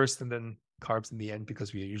proteins first and then carbs in the end,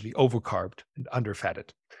 because we are usually overcarbed and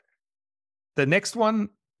underfatted. The next one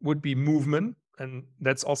would be movement. And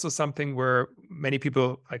that's also something where many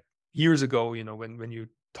people, like years ago, when you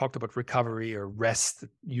talked about recovery or rest, it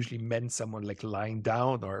usually meant someone like lying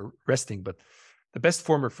down or resting. But the best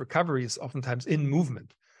form of recovery is oftentimes in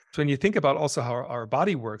movement. So when you think about also how our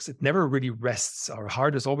body works, it never really rests. Our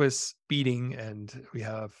heart is always beating, and we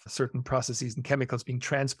have certain processes and chemicals being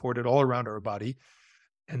transported all around our body.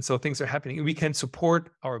 And so things are happening. And we can support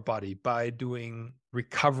our body by doing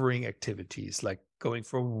recovering activities, like going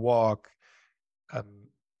for a walk,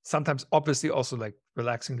 sometimes obviously also like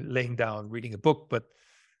relaxing, laying down, reading a book, but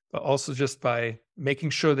also just by making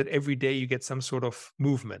sure that every day you get some sort of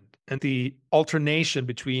movement, and the alternation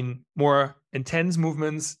between more intense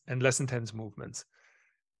movements and less intense movements,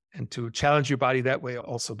 and to challenge your body that way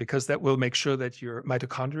also, because that will make sure that your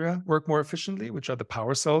mitochondria work more efficiently, which are the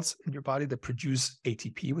power cells in your body that produce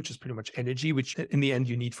ATP, which is pretty much energy, which in the end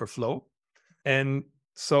you need for flow. And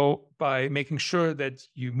so by making sure that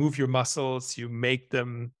you move your muscles, you make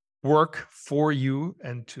them work for you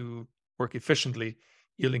and to work efficiently,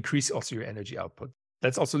 you'll increase also your energy output.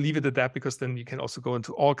 Let's also leave it at that, because then you can also go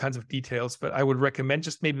into all kinds of details. But I would recommend,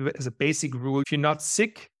 just maybe as a basic rule, if you're not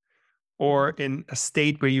sick or in a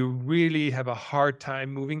state where you really have a hard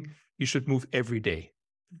time moving, you should move every day.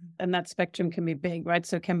 And that spectrum can be big, right?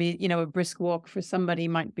 So it can be, a brisk walk for somebody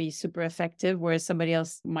might be super effective, whereas somebody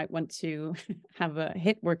else might want to have a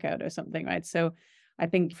HIIT workout or something, right? So I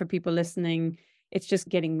think for people listening, it's just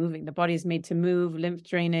getting moving. The body is made to move, lymph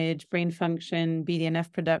drainage, brain function,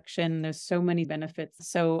 BDNF production. There's so many benefits.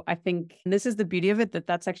 So I think this is the beauty of it,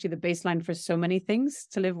 that's actually the baseline for so many things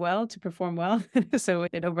to live well, to perform well. So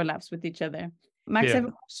it overlaps with each other. Max, I have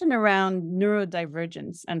a question around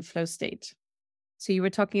neurodivergence and flow state. So you were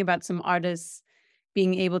talking about some artists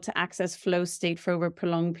being able to access flow state for over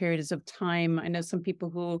prolonged periods of time. I know some people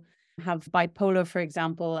who have bipolar, for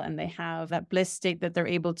example, and they have that bliss state that they're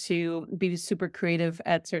able to be super creative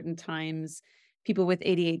at certain times. People with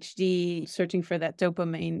ADHD searching for that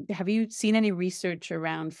dopamine. Have you seen any research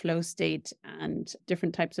around flow state and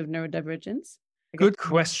different types of neurodivergence? Good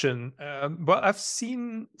question. Well, I've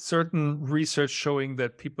seen certain research showing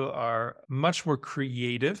that people are much more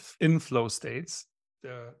creative in flow states.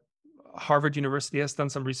 Harvard University has done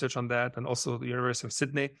some research on that, and also the University of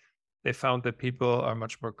Sydney. They found that people are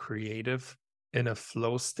much more creative in a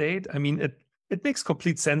flow state. I mean, it makes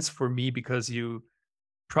complete sense for me, because you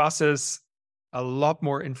process a lot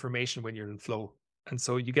more information when you're in flow. And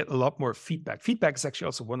so you get a lot more feedback. Feedback is actually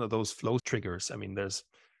also one of those flow triggers. I mean, there's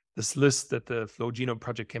this list that the Flow Genome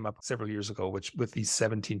Project came up several years ago, which with these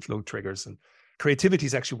 17 flow triggers, and creativity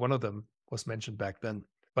is actually one of them, was mentioned back then,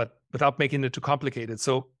 but without making it too complicated.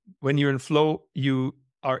 So when you're in flow, you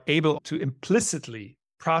are able to implicitly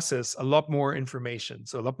process a lot more information.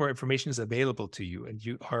 So a lot more information is available to you, and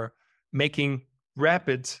you are making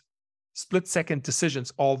rapid split-second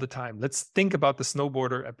decisions all the time. Let's think about the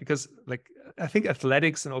snowboarder, because I think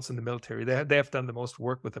athletics and also in the military, they have done the most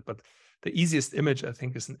work with it. But the easiest image, I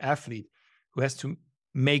think, is an athlete who has to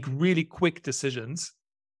make really quick decisions.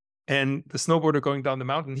 And the snowboarder going down the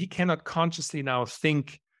mountain, he cannot consciously now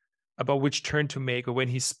think about which turn to make, or when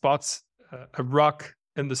he spots a rock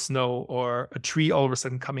in the snow or a tree all of a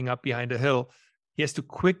sudden coming up behind a hill, he has to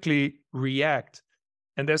quickly react.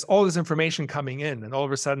 And there's all this information coming in, and all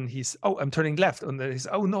of a sudden I'm turning left, and then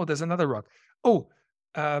oh no, there's another rock.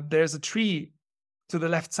 There's a tree to the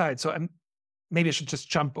left side, so maybe I should just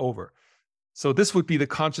jump over. So this would be the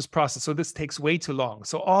conscious process. So this takes way too long.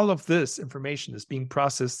 So all of this information is being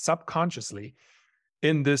processed subconsciously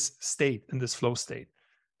in this state, in this flow state.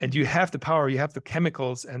 And you have the power, you have the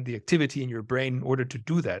chemicals and the activity in your brain in order to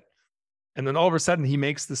do that. And then all of a sudden he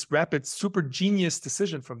makes this rapid, super genius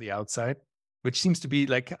decision from the outside, which seems to be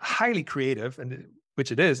like highly creative, and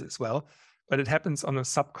which it is as well, but it happens on a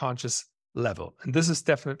subconscious level. And this is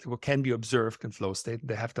definitely what can be observed in flow state.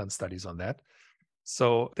 They have done studies on that.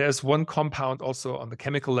 So there's one compound also on the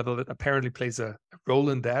chemical level that apparently plays a role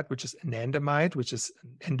in that, which is anandamide, which is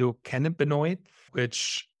an endocannabinoid,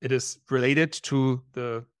 which it is related to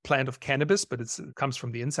the plant of cannabis, but it comes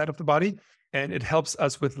from the inside of the body. And it helps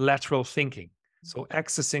us with lateral thinking. So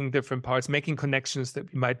accessing different parts, making connections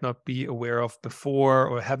that we might not be aware of before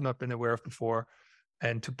or have not been aware of before,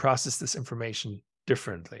 and to process this information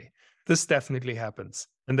differently. This definitely happens.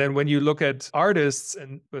 And then when you look at artists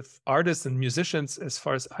and musicians, as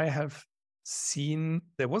far as I have seen,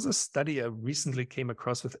 there was a study I recently came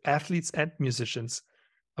across with athletes and musicians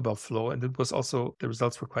about flow. And it was also, the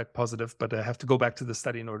results were quite positive, but I have to go back to the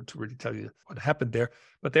study in order to really tell you what happened there.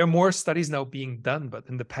 But there are more studies now being done. But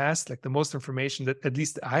in the past, like the most information that at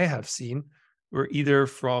least I have seen were either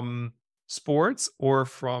from sports or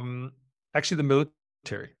from actually the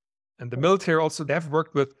military. And the military also, they have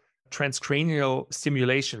worked with transcranial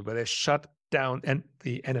stimulation, where they shut down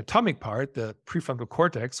the anatomic part, the prefrontal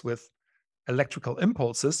cortex, with electrical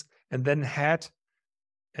impulses, and then had,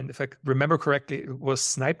 and if I remember correctly, it was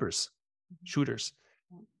snipers, shooters.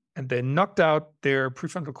 And they knocked out their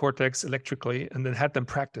prefrontal cortex electrically and then had them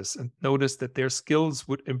practice and noticed that their skills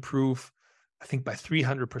would improve, I think, by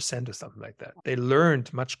 300% or something like that. They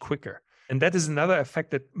learned much quicker. And that is another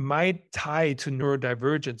effect that might tie to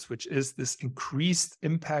neurodivergence, which is this increased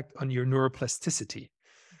impact on your neuroplasticity.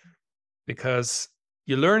 Because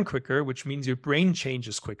you learn quicker, which means your brain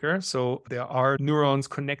changes quicker. So there are neurons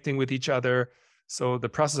connecting with each other. So the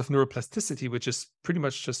process of neuroplasticity, which is pretty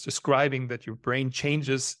much just describing that your brain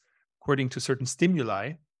changes according to certain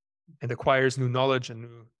stimuli and acquires new knowledge and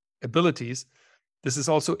new abilities, this is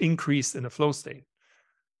also increased in a flow state.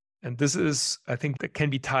 And this is, I think, that can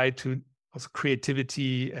be tied to also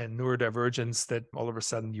creativity and neurodivergence, that all of a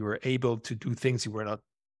sudden you are able to do things you were not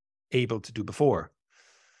able to do before.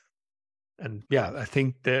 And yeah, I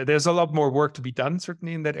think there's a lot more work to be done,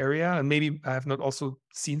 certainly in that area. And maybe I have not also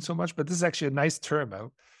seen so much, but this is actually a nice term.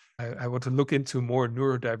 I want to look into more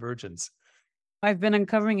neurodivergence. I've been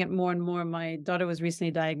uncovering it more and more. My daughter was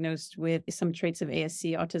recently diagnosed with some traits of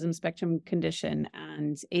ASC, autism spectrum condition,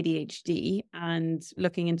 and ADHD. And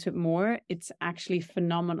looking into it more, it's actually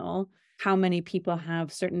phenomenal how many people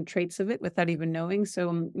have certain traits of it without even knowing.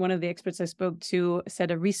 So one of the experts I spoke to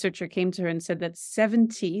said a researcher came to her and said that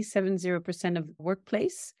 70% of the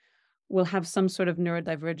workplace will have some sort of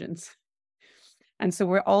neurodivergence. And so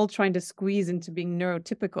we're all trying to squeeze into being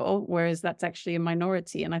neurotypical, whereas that's actually a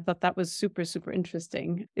minority. And I thought that was super, super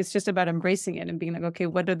interesting. It's just about embracing it and being like, okay,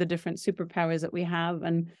 what are the different superpowers that we have,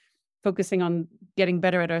 and focusing on getting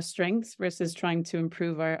better at our strengths versus trying to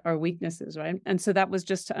improve our weaknesses, right? And so that was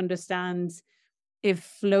just to understand if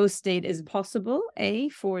flow state is possible, A,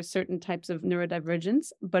 for certain types of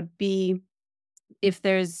neurodivergence, but B, if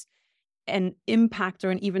there's an impact or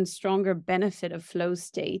an even stronger benefit of flow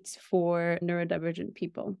states for neurodivergent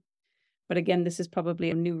people. But again, this is probably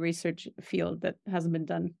a new research field that hasn't been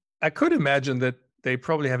done. I could imagine that they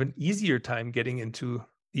probably have an easier time getting into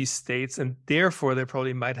these states, and therefore they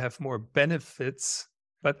probably might have more benefits.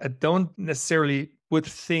 But I don't necessarily would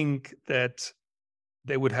think that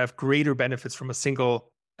they would have greater benefits from a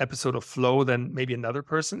single episode of flow than maybe another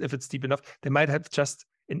person. If it's deep enough, they might have just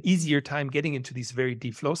an easier time getting into these very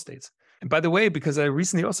deep flow states. And by the way, because I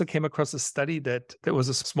recently also came across a study that there was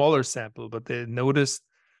a smaller sample, but they noticed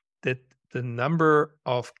that the number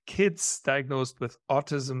of kids diagnosed with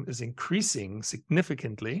autism is increasing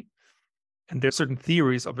significantly. And there are certain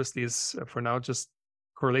theories, obviously, is for now just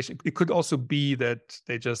correlation. It could also be that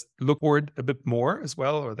they just look for it a bit more as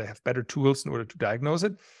well, or they have better tools in order to diagnose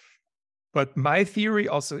it. But my theory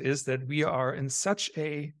also is that we are in such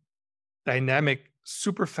a dynamic,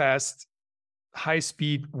 super fast,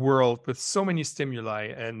 high-speed world with so many stimuli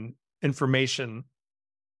and information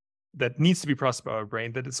that needs to be processed by our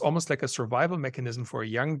brain, that it's almost like a survival mechanism for a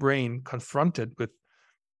young brain confronted with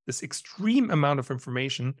this extreme amount of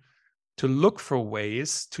information to look for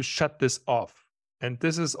ways to shut this off. And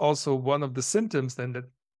this is also one of the symptoms then that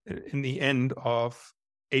in the end of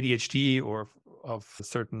ADHD or of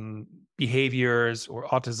certain behaviors or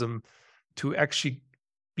autism, to actually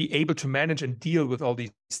be able to manage and deal with all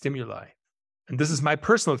these stimuli. And this is my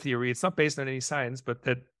personal theory. It's not based on any science, but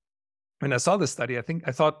that when I saw this study,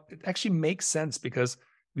 I thought it actually makes sense, because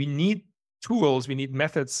we need tools, we need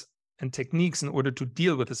methods and techniques in order to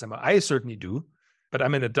deal with this. I certainly do, but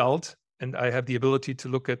I'm an adult and I have the ability to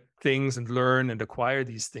look at things and learn and acquire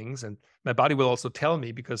these things. And my body will also tell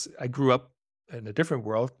me, because I grew up in a different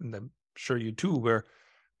world, and I'm sure you too, where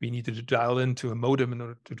we needed to dial into a modem in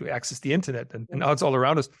order to access the internet. And now it's all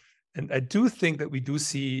around us. And I do think that we do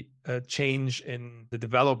see a change in the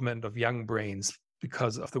development of young brains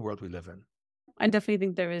because of the world we live in. I definitely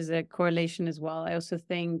think there is a correlation as well. I also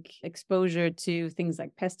think exposure to things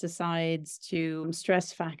like pesticides, to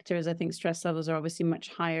stress factors. I think stress levels are obviously much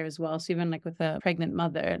higher as well. So even like with a pregnant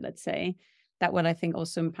mother, let's say, that would, I think,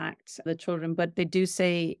 also impact the children. But they do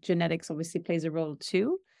say genetics obviously plays a role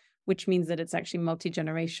too, which means that it's actually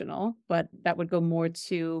multi-generational. But that would go more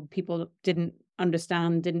to people didn't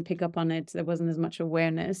understand, didn't pick up on it. There wasn't as much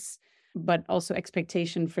awareness, but also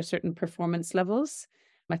expectation for certain performance levels.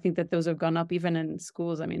 I think that those have gone up even in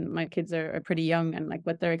schools. I mean, my kids are pretty young, and like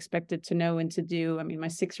what they're expected to know and to do. I mean, my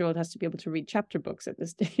 6-year-old has to be able to read chapter books at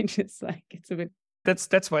this stage. It's like, it's a bit.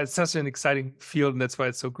 That's why it's such an exciting field, and that's why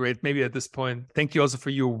it's so great. Maybe at this point, thank you also for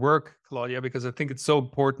your work, Claudia, because I think it's so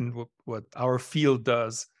important what our field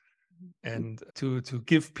does, and to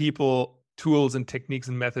give people tools and techniques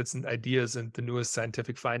and methods and ideas and the newest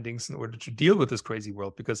scientific findings in order to deal with this crazy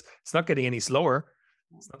world, because it's not getting any slower.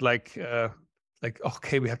 It's not like,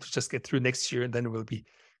 okay, we have to just get through next year and then it will be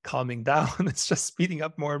calming down. It's just speeding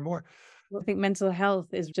up more and more. I think mental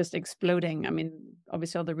health is just exploding. I mean,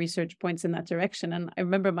 obviously all the research points in that direction. And I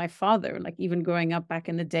remember my father, like even growing up back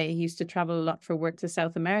in the day, he used to travel a lot for work to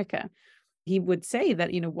South America. He would say that,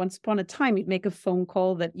 once upon a time, you'd make a phone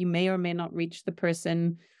call that you may or may not reach the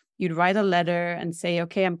person. You'd write a letter and say,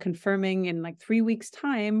 okay, I'm confirming in like 3 weeks'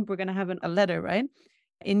 time, we're going to have a letter, right?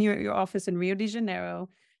 In your office in Rio de Janeiro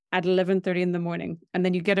at 11:30 in the morning. And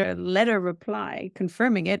then you get a letter reply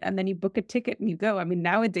confirming it. And then you book a ticket and you go. I mean,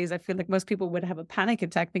 nowadays, I feel like most people would have a panic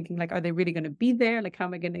attack thinking like, are they really going to be there? Like, how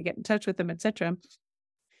am I going to get in touch with them, etc.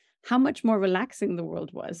 How much more relaxing the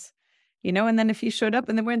world was, and then if you showed up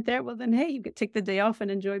and they weren't there, well, then, hey, you could take the day off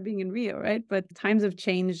and enjoy being in Rio, right? But times have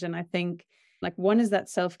changed. And I think like one is that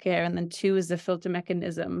self-care, and then two is the filter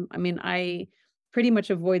mechanism. I mean, I pretty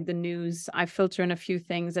much avoid the news. I filter in a few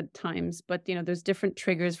things at times, but there's different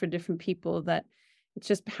triggers for different people, that it's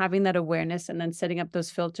just having that awareness and then setting up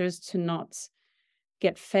those filters to not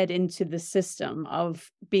get fed into the system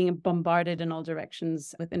of being bombarded in all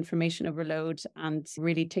directions with information overload, and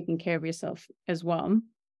really taking care of yourself as well.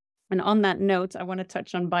 And on that note, I want to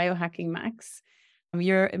touch on biohacking, Max.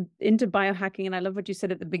 You're into biohacking, and I love what you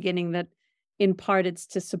said at the beginning, that in part it's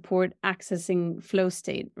to support accessing flow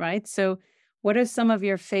state, right? So what are some of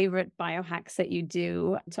your favorite biohacks that you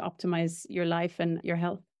do to optimize your life and your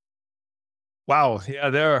health? Wow.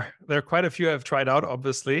 Yeah, there are quite a few I've tried out,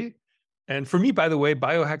 obviously. And for me, by the way,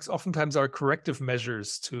 biohacks oftentimes are corrective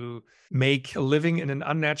measures to make living in an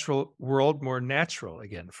unnatural world more natural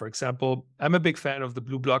again. For example, I'm a big fan of the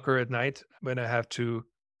blue blocker at night when I have to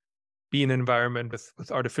be in an environment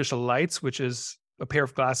with artificial lights, which is a pair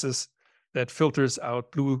of glasses that filters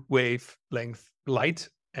out blue wavelength light.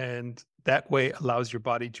 And that way allows your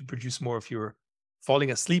body to produce more of your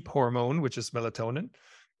falling asleep hormone, which is melatonin.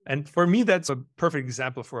 And for me, that's a perfect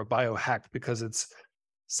example for a biohack, because it's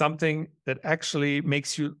something that actually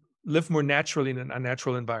makes you live more naturally in an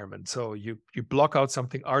unnatural environment. So you block out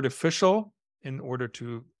something artificial in order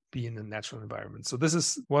to be in a natural environment. So this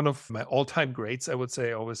is one of my all-time greats. I would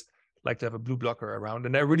say I always like to have a blue blocker around.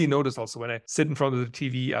 And I really notice also when I sit in front of the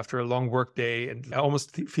TV after a long work day, and I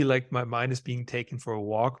almost feel like my mind is being taken for a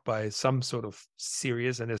walk by some sort of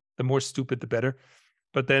series, and the more stupid, the better.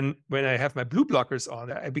 But then when I have my blue blockers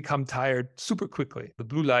on, I become tired super quickly. The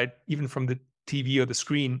blue light, even from the TV or the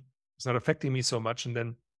screen, is not affecting me so much. And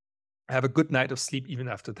then I have a good night of sleep even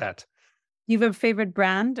after that. You have a favorite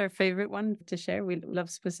brand or favorite one to share? We love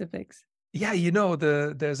specifics. Yeah,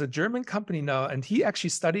 there's a German company now, and he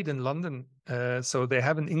actually studied in London. So they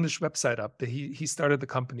have an English website up. He started the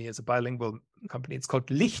company as a bilingual company. It's called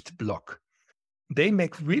Lichtblock. They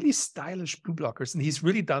make really stylish blue blockers, and he's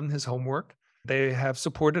really done his homework. They have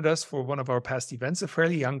supported us for one of our past events, a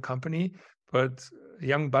fairly young company, but a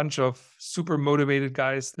young bunch of super motivated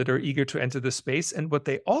guys that are eager to enter the space. And what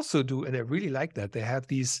they also do, and I really like that, they have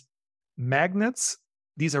these magnets.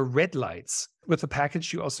 These are red lights. With the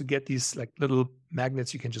package, you also get these like little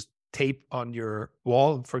magnets you can just tape on your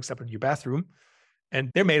wall, for example, in your bathroom.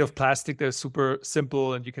 And they're made of plastic. They're super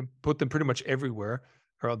simple, and you can put them pretty much everywhere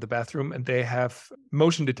around the bathroom. And they have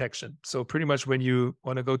motion detection. So pretty much when you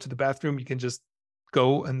want to go to the bathroom, you can just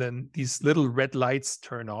go, and then these little red lights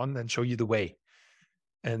turn on and show you the way.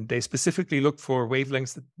 And they specifically look for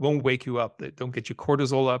wavelengths that won't wake you up, that don't get your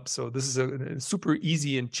cortisol up. So this is a super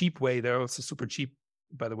easy and cheap way. They're also super cheap,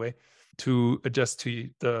 by the way, to adjust to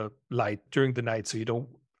the light during the night, so you don't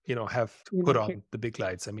have to put on the big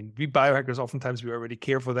lights. I mean, we biohackers, oftentimes we already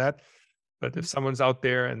care for that. But if someone's out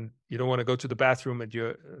there and you don't want to go to the bathroom and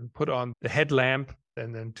you put on the headlamp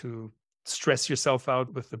and then to stress yourself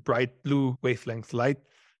out with the bright blue wavelength light,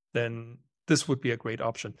 then this would be a great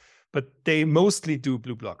option. but they mostly do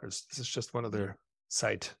blue blockers. This is just one of their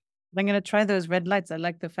side. I'm going to try those red lights. I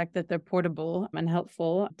like the fact that they're portable and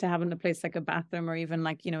helpful to have in a place like a bathroom, or even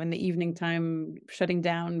like, in the evening time shutting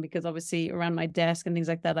down, because obviously around my desk and things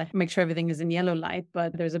like that, I make sure everything is in yellow light,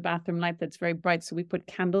 but there's a bathroom light that's very bright. So we put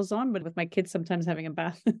candles on, but with my kids sometimes having a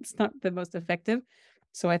bath, it's not the most effective.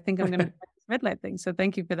 So I think I'm going to try this red light thing. So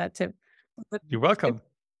thank you for that tip. You're welcome.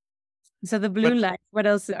 So the blue light, what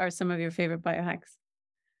else are some of your favorite biohacks?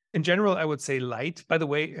 In general, I would say light. By the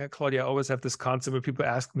way, Claudia, I always have this concept where people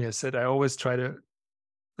ask me, I said, I always try to,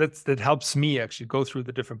 that helps me actually go through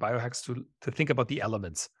the different biohacks to think about the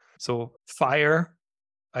elements. So fire,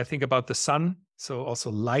 I think about the sun. So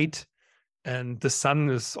also light. And the sun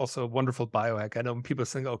is also a wonderful biohack. I know people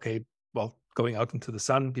think, okay, well, going out into the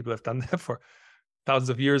sun, people have done that for thousands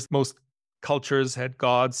of years. Most cultures had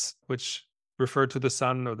gods which refer to the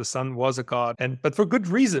sun, or the sun was a god. But for good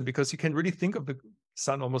reason, because you can really think of the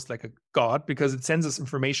sun almost like a god, because it sends us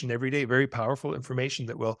information every day, very powerful information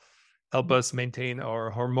that will help us maintain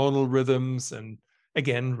our hormonal rhythms. And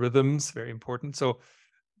again, rhythms, very important. So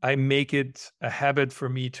I make it a habit for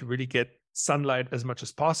me to really get sunlight as much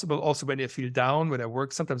as possible. Also, when I feel down, when I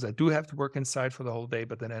work, sometimes I do have to work inside for the whole day,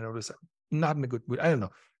 but then I notice I'm not in a good mood. I don't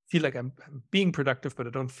know. Feel like I'm being productive, but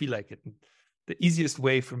I don't feel like it. And the easiest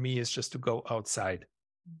way for me is just to go outside.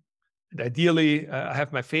 And ideally, I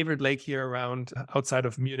have my favorite lake here around outside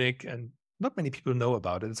of Munich, and not many people know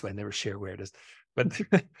about it. That's why I never share where it is. But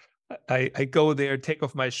I go there, take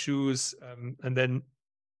off my shoes, and then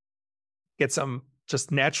get some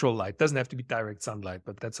just natural light. Doesn't have to be direct sunlight,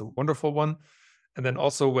 but that's a wonderful one. And then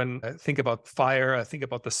also when I think about fire, I think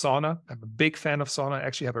about the sauna. I'm a big fan of sauna. I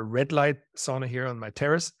actually have a red light sauna here on my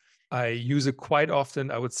terrace. I use it quite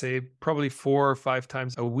often. I would say probably 4 or 5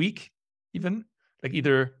 times a week, even, like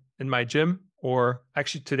either in my gym, or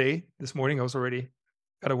actually this morning, I was already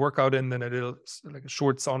got a workout in, then I did like a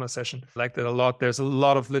short sauna session. I like that a lot. There's a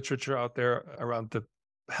lot of literature out there around the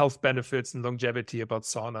health benefits and longevity about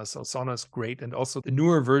sauna. So sauna is great. And also the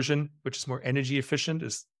newer version, which is more energy efficient,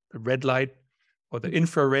 is the red light or the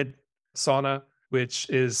infrared sauna, which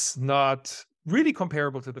is not really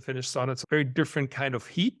comparable to the Finnish sauna. It's a very different kind of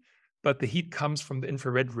heat, but the heat comes from the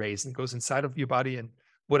infrared rays and goes inside of your body. And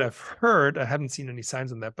what I've heard, I haven't seen any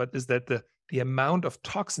signs on that, but is that the amount of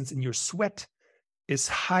toxins in your sweat is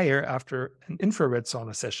higher after an infrared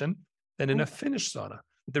sauna session than in a Finnish sauna.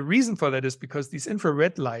 The reason for that is because these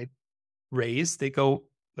infrared light rays, they go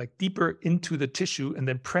like deeper into the tissue and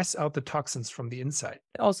then press out the toxins from the inside.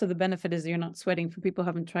 Also, the benefit is you're not sweating. For people who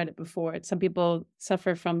haven't tried it before, some people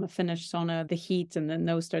suffer from a Finnish sauna, the heat, and the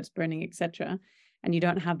nose starts burning, etc. And you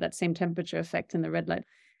don't have that same temperature effect in the red light.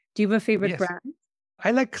 Do you have a favorite brand?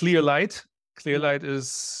 I like Clearlight. Clearlight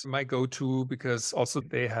is my go-to because also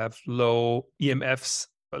they have low EMFs,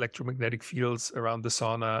 electromagnetic fields around the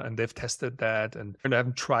sauna, and they've tested that. And I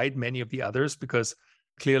haven't tried many of the others because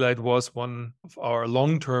Clearlight was one of our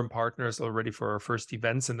long-term partners already for our first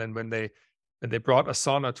events. And then when they brought a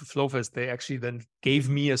sauna to Flowfest, they actually then gave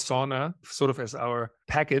me a sauna sort of as our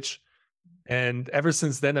package. And ever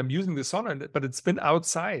since then, I'm using the sauna, but it's been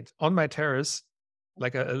outside on my terrace.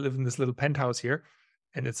 Like I live in this little penthouse here,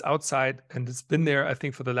 and it's outside, and it's been there, I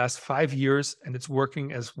think, for the last 5 years, and it's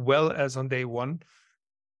working as well as on day one.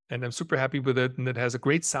 And I'm super happy with it. And it has a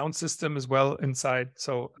great sound system as well inside.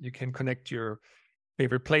 So you can connect your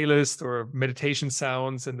favorite playlist or meditation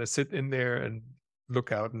sounds and sit in there and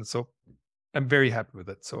look out. And so I'm very happy with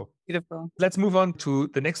it. So beautiful. Let's move on to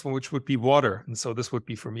the next one, which would be water. And so this would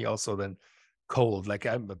be for me also then cold. Like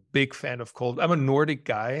I'm a big fan of cold. I'm a Nordic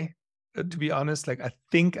guy, to be honest. Like I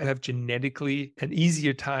think I have genetically an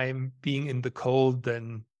easier time being in the cold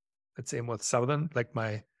than, let's say, more southern. Like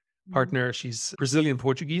my partner, she's Brazilian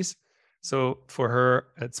Portuguese. So for her,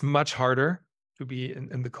 it's much harder to be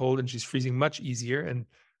in the cold, and she's freezing much easier. And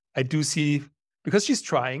I do see, because she's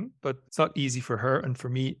trying, but it's not easy for her. And for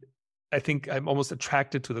me, I think I'm almost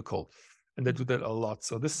attracted to the cold, and I do that a lot.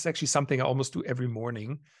 So this is actually something I almost do every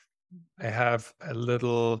morning. I have a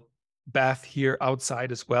little bath here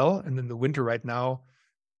outside as well. And in the winter right now,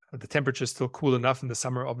 the temperature is still cool enough. In the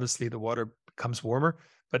summer, obviously, the water becomes warmer.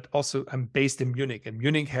 But also, I'm based in Munich, and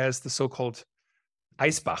Munich has the so-called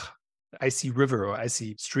Eisbach, icy river or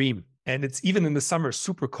icy stream. And it's even in the summer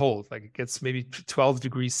super cold. Like it gets maybe 12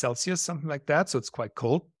 degrees Celsius, something like that. So it's quite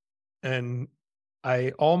cold. And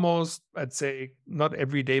I almost, I'd say not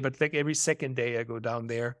every day, but like every second day I go down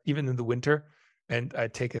there, even in the winter, and I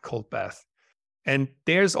take a cold bath. And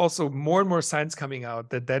there's also more and more science coming out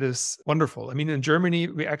that is wonderful. I mean, in Germany,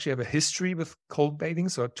 we actually have a history with cold bathing.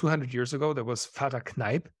 So 200 years ago, there was Vater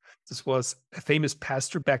Kneipp, This was a famous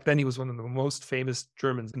pastor. Back then, he was one of the most famous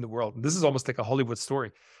Germans in the world. And this is almost like a Hollywood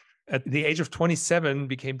story. At the age of 27,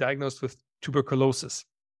 became diagnosed with tuberculosis.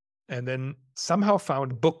 And then somehow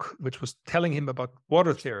found a book which was telling him about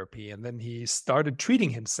water therapy. And then he started treating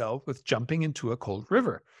himself with jumping into a cold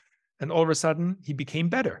river. And all of a sudden, he became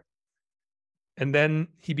better. And then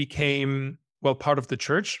he became, part of the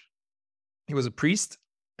church. He was a priest.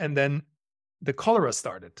 And then the cholera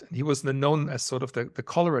started. And he was known as sort of the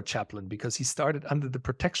cholera chaplain because he started under the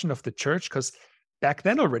protection of the church, because back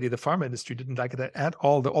then already the pharma industry didn't like it at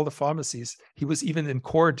all. All the pharmacies. He was even in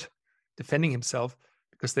court defending himself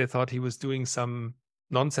because they thought he was doing some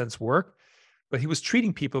nonsense work. But he was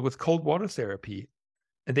treating people with cold water therapy,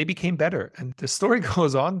 and they became better. And the story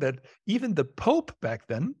goes on that even the Pope back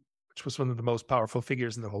then, which was one of the most powerful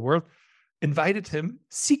figures in the whole world, invited him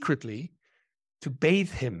secretly to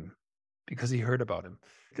bathe him because he heard about him.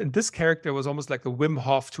 And this character was almost like the Wim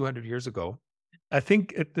Hof 200 years ago. I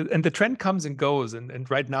think, and the trend comes and goes. And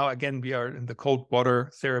right now, again, we are in the cold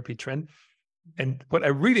water therapy trend. And what I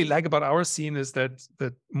really like about our scene is that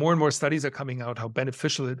more and more studies are coming out how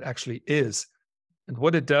beneficial it actually is. And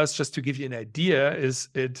what it does, just to give you an idea, is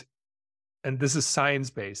and this is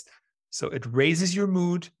science-based, so it raises your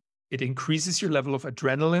mood, it increases your level of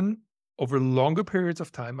adrenaline over longer periods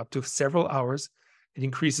of time, up to several hours. It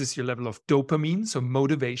increases your level of dopamine, so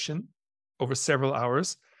motivation, over several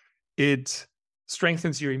hours. It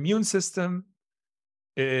strengthens your immune system.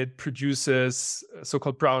 It produces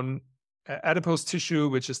so-called brown adipose tissue,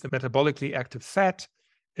 which is the metabolically active fat.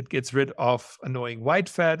 It gets rid of annoying white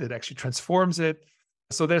fat. It actually transforms it.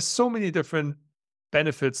 So there's so many different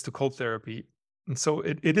benefits to cold therapy. And so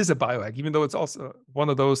it is a biohack, even though it's also one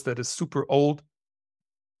of those that is super old.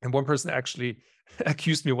 And one person actually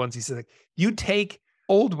accused me once. He said, you take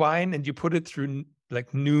old wine and you put it through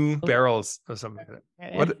like new barrels or something like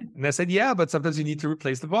that. What? And I said, yeah, but sometimes you need to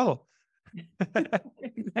replace the bottle.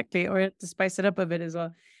 Exactly. Or to spice it up a bit as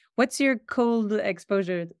well. What's your cold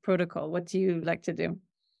exposure protocol? What do you like to do?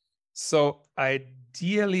 So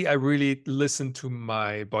ideally, I really listen to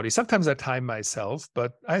my body. Sometimes I time myself,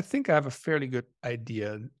 but I think I have a fairly good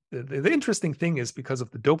idea. The interesting thing is, because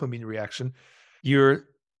of the dopamine reaction, your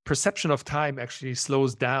perception of time actually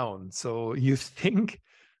slows down. So you think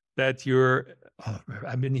that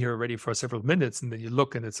I'm in here already for several minutes, and then you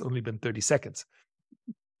look and it's only been 30 seconds.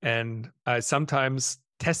 And I sometimes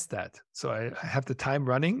test that. So I have the time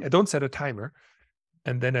running. I don't set a timer.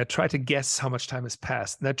 And then I try to guess how much time has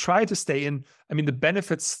passed. And I try to stay in. I mean, the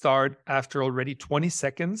benefits start after already 20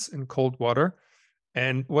 seconds in cold water.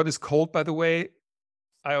 And what is cold, by the way,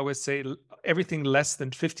 I always say everything less than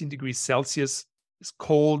 15 degrees Celsius is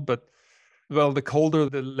cold. But, the colder,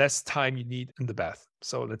 the less time you need in the bath.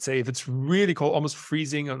 So let's say if it's really cold, almost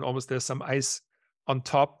freezing, and almost there's some ice on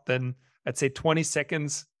top, then I'd say 20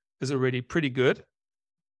 seconds is already pretty good.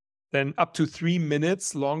 Then up to 3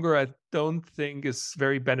 minutes longer, I don't think is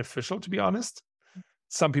very beneficial, to be honest.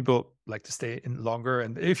 Some people like to stay in longer.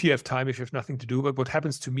 And if you have time, if you have nothing to do, but what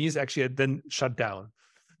happens to me is actually I then shut down.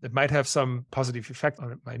 It might have some positive effect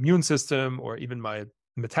on my immune system or even my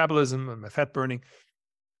metabolism and my fat burning.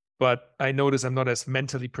 But I notice I'm not as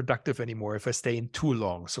mentally productive anymore if I stay in too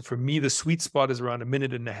long. So for me, the sweet spot is around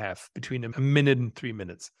 1.5 minutes, between a minute and 3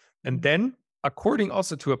 minutes. And then, according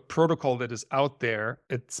also to a protocol that is out there,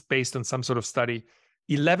 it's based on some sort of study,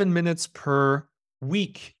 11 minutes per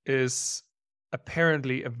week is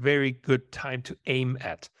apparently a very good time to aim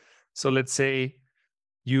at. So let's say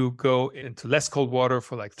you go into less cold water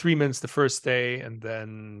for like 3 minutes the first day, and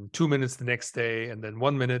then 2 minutes the next day, and then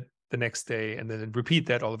 1 minute the next day, and then repeat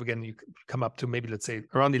that all over again. You come up to maybe, let's say,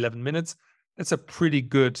 around 11 minutes. That's a pretty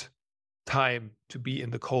good time to be in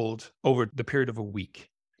the cold over the period of a week.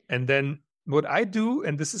 And then what I do,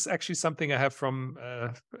 and this is actually something I have from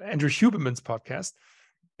Andrew Huberman's podcast,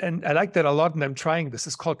 and I like that a lot, and I'm trying this.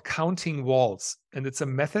 It's called counting walls, and it's a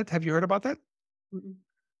method. Have you heard about that? Mm-hmm.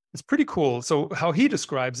 It's pretty cool. So how he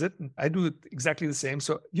describes it, I do it exactly the same.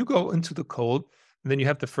 So you go into the cold, and then you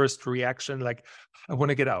have the first reaction, like, I want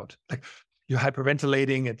to get out. Like you're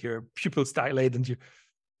hyperventilating and your pupils dilate, and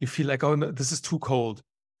you feel like, oh no, this is too cold.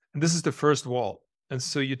 And this is the first wall. And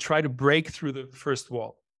so you try to break through the first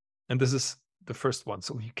wall. And this is the first one.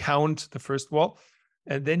 So you count the first wall,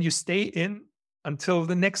 and then you stay in until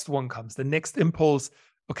the next one comes, the next impulse.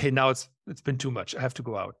 Okay, now it's been too much. I have to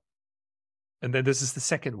go out. And then this is the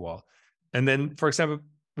second wall. And then, for example,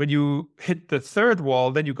 when you hit the third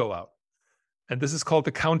wall, then you go out. And this is called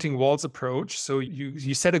the counting walls approach. So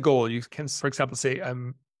you set a goal. You can, for example, say,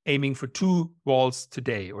 I'm aiming for 2 walls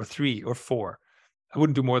today, or 3 or 4. I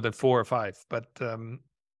wouldn't do more than 4 or 5, but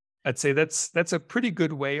I'd say that's a pretty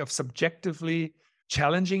good way of subjectively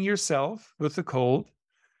challenging yourself with the cold.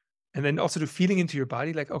 And then also to feeling into your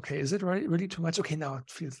body, like, okay, is it really too much? Okay, now it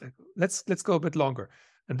feels like let's go a bit longer.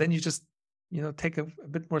 And then you just, take a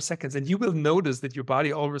bit more seconds, and you will notice that your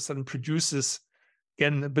body all of a sudden produces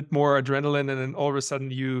again a bit more adrenaline, and then all of a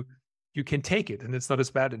sudden you can take it, and it's not as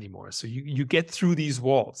bad anymore. So you get through these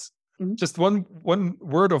walls. Mhm. Just one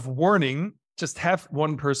word of warning: just have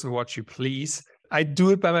one person watch you, please. I do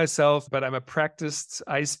it by myself, but I'm a practiced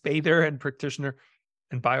ice bather and practitioner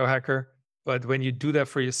and biohacker. But when you do that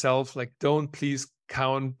for yourself, like, don't please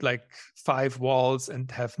count like 5 walls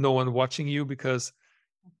and have no one watching you, because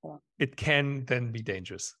it can then be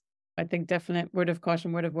dangerous. I think definite word of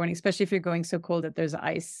caution, word of warning, especially if you're going so cold that there's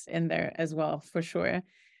ice in there as well, for sure.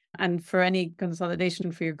 And for any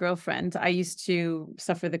consolidation for your girlfriend, I used to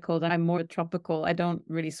suffer the cold. I'm more tropical. I don't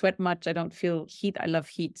really sweat much. I don't feel heat. I love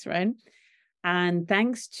heat, right? And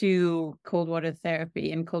thanks to cold water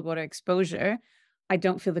therapy and cold water exposure, I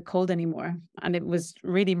don't feel the cold anymore. And it was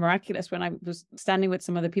really miraculous when I was standing with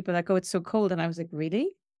some other people like, oh, it's so cold. And I was like, really?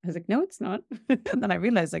 I was like, no, it's not. And then I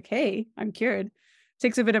realized like, hey, I'm cured.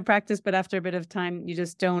 Takes a bit of practice, but after a bit of time, you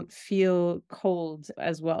just don't feel cold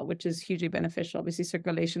as well, which is hugely beneficial. Obviously,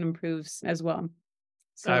 circulation improves as well.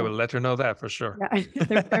 So I will let her know that for sure.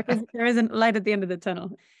 yeah, there isn't light at the end of the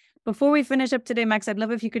tunnel. Before we finish up today, Max, I'd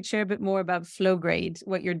love if you could share a bit more about Flowgrade,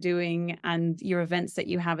 what you're doing, and your events that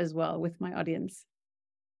you have as well with my audience.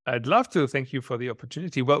 I'd love to. Thank you for the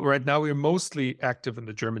opportunity. Well, right now we're mostly active in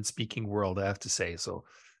the German-speaking world, I have to say. So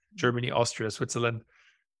Germany, Austria, Switzerland.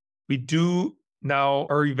 We do now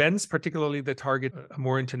our events, particularly that target a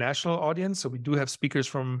more international audience. So we do have speakers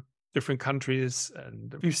from different countries,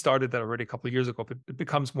 and we've started that already a couple of years ago, but it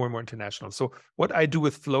becomes more and more international. So what I do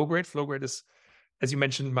with Flowgrade is, as you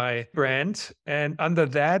mentioned, my brand. And under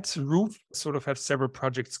that roof, sort of have several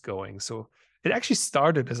projects going. So it actually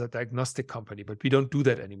started as a diagnostic company, but we don't do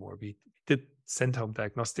that anymore. We did send home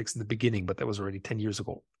diagnostics in the beginning, but that was already 10 years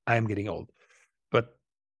ago. I am getting old. But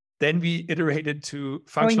then we iterated to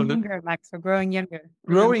functional. Growing younger, Max, or growing younger.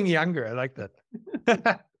 Growing younger. I like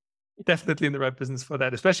that. Definitely in the right business for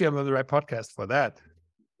that, especially I'm on the right podcast for that.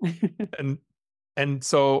 And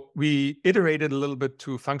so we iterated a little bit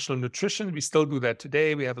to functional nutrition. We still do that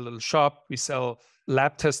today. We have a little shop. We sell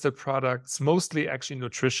lab tested products, mostly actually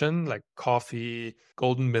nutrition, like coffee,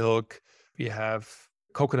 golden milk. We have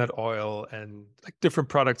coconut oil and like different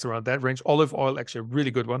products around that range. Olive oil, actually a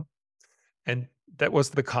really good one. And that was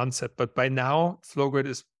the concept. But by now, Flowgrade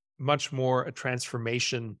is much more a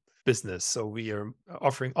transformation business. So we are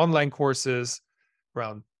offering online courses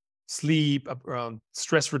around sleep, around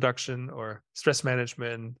stress reduction or stress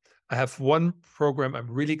management. I have one program I'm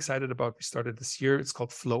really excited about. We started this year. It's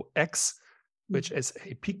called FlowX, which is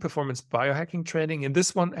a peak performance biohacking training. And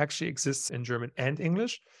this one actually exists in German and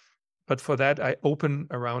English. But for that, I open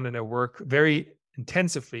around and I work very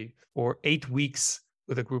intensively for 8 weeks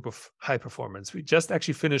with a group of high performance. We just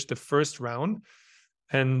actually finished the first round,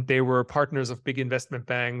 and they were partners of big investment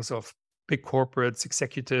banks, of big corporates,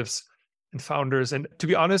 executives, and founders. And to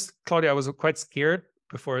be honest, Claudia, I was quite scared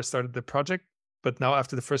before I started the project. But now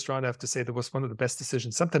after the first round, I have to say that was one of the best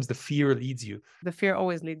decisions. Sometimes the fear leads you. The fear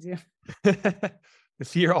always leads you. The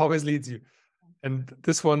fear always leads you. And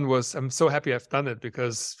this one was, I'm so happy I've done it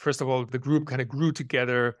because, first of all, the group kind of grew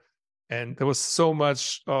together and there was so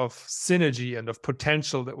much of synergy and of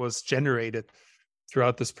potential that was generated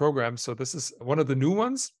throughout this program. So this is one of the new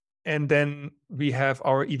ones. And then we have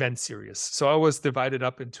our event series. So I was divided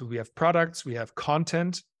up into, we have products, we have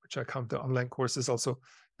content, which I count the online courses also,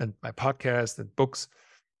 and my podcast and books.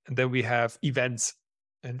 And then we have events.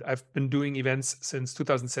 And I've been doing events since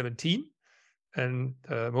 2017. And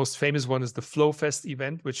the most famous one is the FlowFest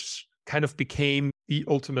event, which kind of became the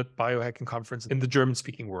ultimate biohacking conference in the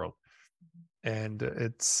German-speaking world. And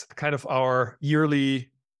it's kind of our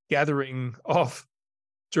yearly gathering of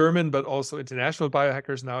German, but also international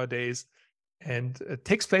biohackers nowadays. And it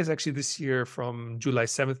takes place actually this year from July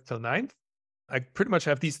 7th till 9th. I pretty much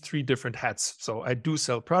have these 3 different hats. So I do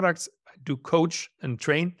sell products, I do coach and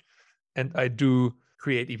train, and I do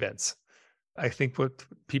create events. I think what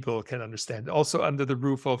people can understand. Also under the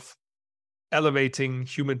roof of elevating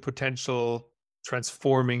human potential,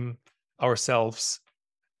 transforming ourselves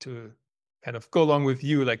to kind of go along with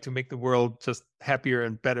you, like to make the world just happier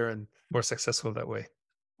and better and more successful that way.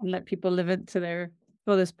 And let people live it to their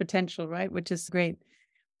fullest potential, right? Which is great.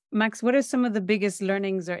 Max, what are some of the biggest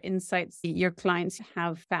learnings or insights your clients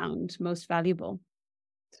have found most valuable?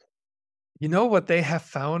 You know, what they have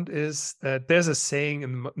found is that there's a saying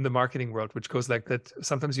in the marketing world, which goes like that.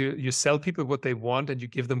 Sometimes you sell people what they want and you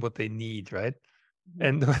give them what they need, right?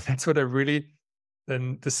 And that's what I really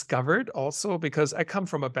then discovered also, because I come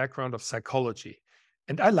from a background of psychology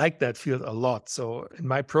and I like that field a lot. So in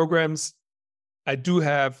my programs, I do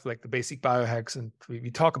have like the basic biohacks, and we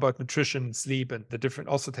talk about nutrition, sleep, and the different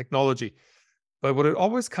also technology. But what it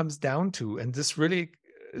always comes down to, and this really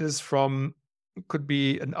is from, could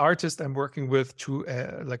be an artist I'm working with to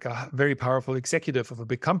like a very powerful executive of a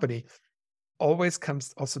big company, always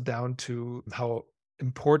comes also down to how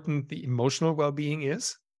important the emotional well-being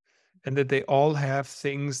is, and that they all have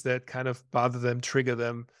things that kind of bother them, trigger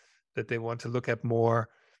them, that they want to look at more.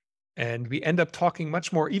 And we end up talking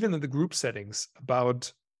much more, even in the group settings,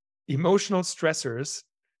 about emotional stressors,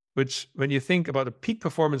 which when you think about a peak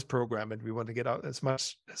performance program, and we want to get out as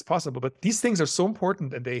much as possible, but these things are so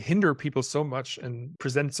important and they hinder people so much and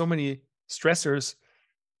present so many stressors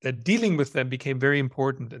that dealing with them became very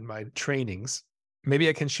important in my trainings. Maybe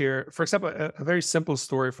I can share, for example, a very simple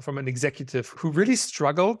story from an executive who really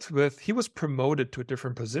struggled with, he was promoted to a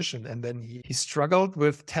different position. And then he struggled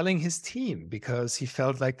with telling his team because he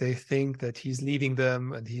felt like they think that he's leaving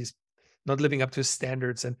them and he's not living up to his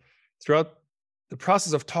standards. And throughout the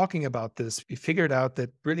process of talking about this, we figured out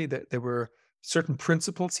that really that there were certain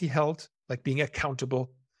principles he held, like being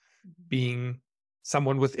accountable, being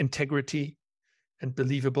someone with integrity and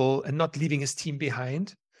believable, and not leaving his team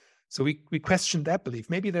behind. So we questioned that belief.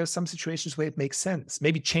 Maybe there's some situations where it makes sense.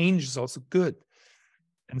 Maybe change is also good.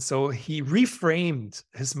 And so he reframed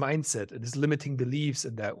his mindset and his limiting beliefs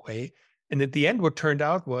in that way. And at the end, what turned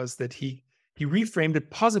out was that he reframed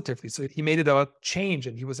it positively. So he made it about change,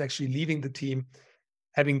 and he was actually leaving the team,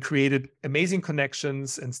 having created amazing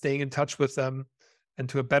connections and staying in touch with them and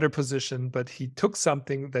to a better position. But he took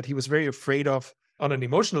something that he was very afraid of on an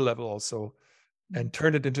emotional level also and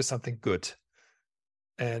turned it into something good.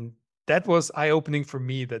 And that was eye-opening for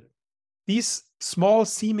me, that these small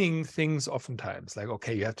seeming things oftentimes, like,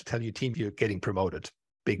 okay, you have to tell your team you're getting promoted,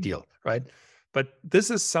 big deal, right? But this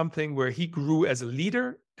is something where he grew as a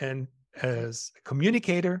leader and as a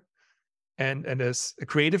communicator and as a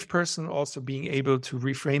creative person, also being able to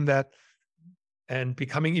reframe that and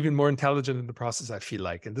becoming even more intelligent in the process, I feel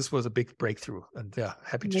like. And this was a big breakthrough. And yeah,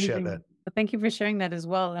 happy to share that. Thank you for sharing that as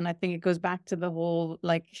well. And I think it goes back to the whole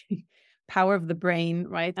like power of the brain,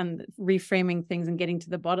 right? And reframing things and getting to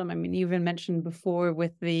the bottom. I mean, you even mentioned before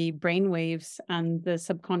with the brain waves and the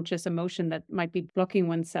subconscious emotion that might be blocking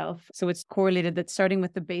oneself. So it's correlated that starting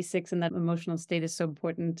with the basics and that emotional state is so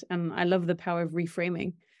important. And I love the power of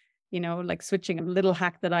reframing. You know, like switching. A little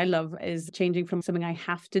hack that I love is changing from something I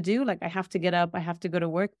have to do, like I have to get up, I have to go to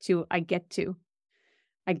work, to I get to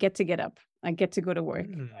get up, I get to go to work.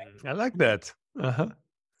 I like that.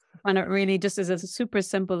 And it really just is a super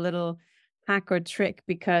simple little hack or trick,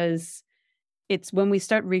 because it's when we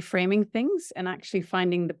start reframing things and actually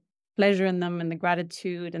finding the pleasure in them and the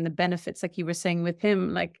gratitude and the benefits, like you were saying with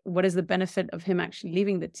him, like what is the benefit of him actually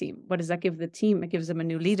leaving the team? What does that give the team? It gives them a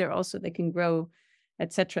new leader also, they can grow,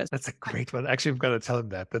 etc. That's a great one. Actually, I've got to tell him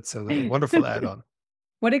that. That's a wonderful add-on.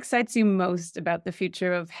 What excites you most about the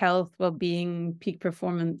future of health, well-being, peak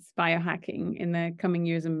performance, biohacking in the coming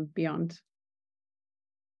years and beyond?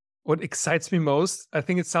 What excites me most, I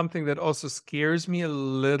think it's something that also scares me a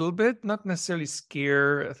little bit. Not necessarily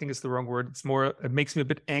scare, I think it's the wrong word. It's more, it makes me a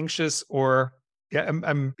bit anxious, or yeah,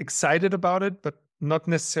 I'm excited about it, but not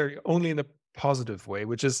necessarily only in a positive way,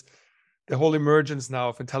 which is the whole emergence now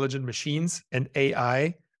of intelligent machines and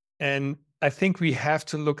AI. And I think we have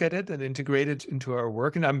to look at it and integrate it into our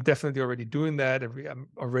work. And I'm definitely already doing that.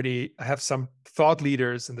 I have some thought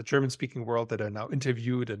leaders in the German-speaking world that are now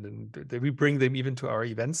interviewed, and we bring them even to our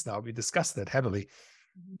events now. We discuss that heavily.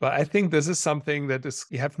 But I think this is something that is,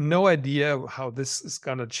 you have no idea how this is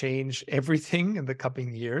going to change everything in the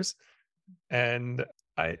coming years. And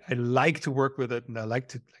I like to work with it, and I like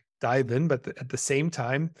to dive in. But at the same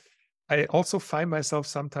time, I also find myself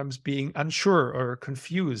sometimes being unsure or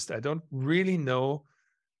confused. I don't really know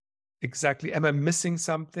exactly, am I missing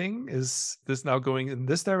something? Is this now going in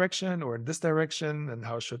this direction or in this direction? And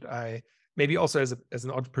how should I, maybe also as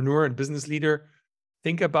an entrepreneur and business leader,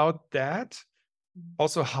 think about that?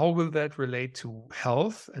 Also, how will that relate to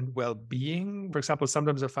health and well-being? For example,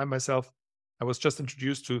 sometimes I find myself, I was just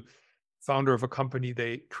introduced to founder of a company.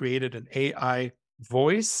 They created an AI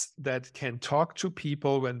voice that can talk to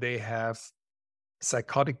people when they have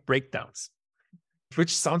psychotic breakdowns,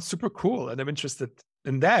 which sounds super cool. And I'm interested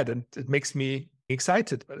in that. And it makes me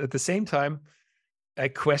excited. But at the same time, I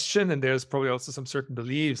question, and there's probably also some certain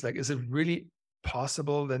beliefs, like, is it really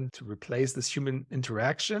possible then to replace this human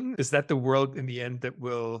interaction? Is that the world in the end that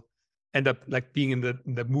will end up like being in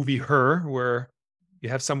the movie Her, where you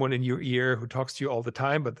have someone in your ear who talks to you all the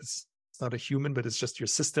time, but it's not a human, but it's just your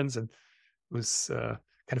assistants, and it was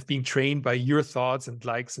kind of being trained by your thoughts and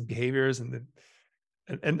likes and behaviors.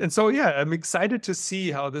 And so, yeah, I'm excited to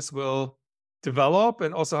see how this will develop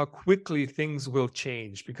and also how quickly things will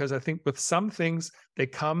change, because I think with some things they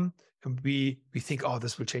come and we think, oh,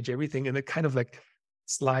 this will change everything. And it kind of like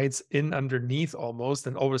slides in underneath almost.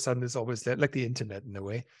 And all of a sudden it's always there, like the internet in a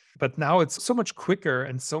way. But now it's so much quicker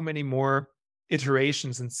and so many more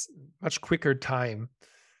iterations and much quicker time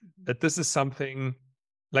that this is something,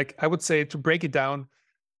 like I would say, to break it down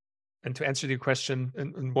and to answer your question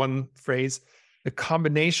in one phrase, the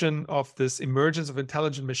combination of this emergence of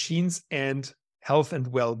intelligent machines and health and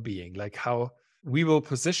well-being, like how we will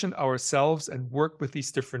position ourselves and work with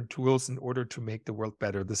these different tools in order to make the world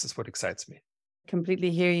better. This is what excites me. Completely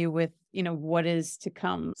hear you with, what is to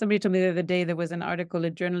come. Somebody told me the other day there was an article, a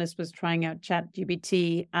journalist was trying out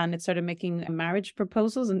ChatGPT and it started making marriage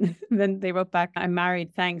proposals. And then they wrote back, I'm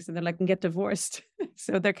married, thanks. And they're like, and get divorced.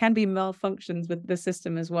 So there can be malfunctions with the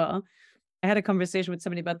system as well. I had a conversation with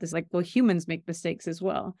somebody about this, like, well, humans make mistakes as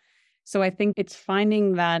well. So I think it's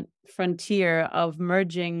finding that frontier of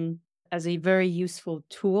merging as a very useful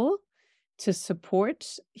tool to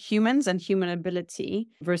support humans and human ability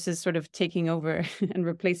versus sort of taking over and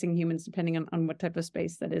replacing humans, depending on what type of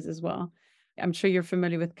space that is as well. I'm sure you're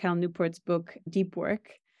familiar with Cal Newport's book, Deep Work,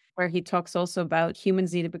 where he talks also about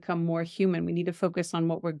humans need to become more human. We need to focus on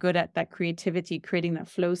what we're good at, that creativity, creating that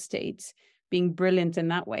flow state, being brilliant in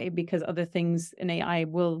that way, because other things in AI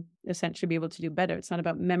will essentially be able to do better. It's not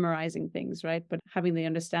about memorizing things, right? But having the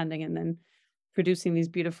understanding and then producing these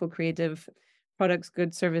beautiful creative products,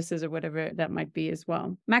 goods, services, or whatever that might be as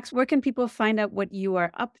well. Max, where can people find out what you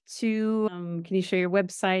are up to? Can you share your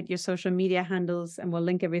website, your social media handles, and we'll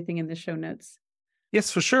link everything in the show notes. Yes,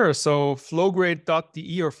 for sure. So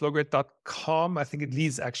flowgrade.de or flowgrade.com, I think it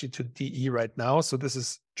leads actually to DE right now. So this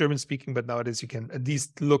is German speaking, but nowadays you can at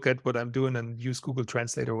least look at what I'm doing and use Google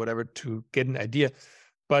Translate or whatever to get an idea.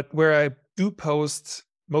 But where I do post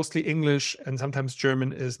mostly English and sometimes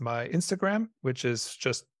German is my Instagram, which is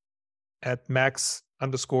just at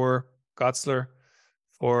Max_Gotzler.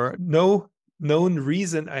 For no known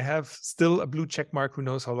reason, I have still a blue check mark, who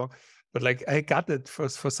knows how long. But like I got it for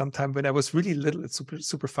some time when I was really little. It's super,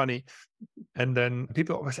 super funny. And then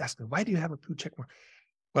people always ask me, why do you have a blue check mark?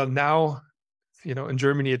 Well, now, in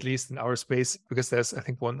Germany, at least in our space, because there's, I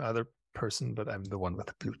think, one other person, but I'm the one with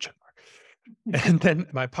the blue check mark. And then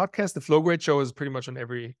my podcast, The Flowgrade Show, is pretty much on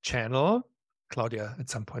every channel. Claudia, at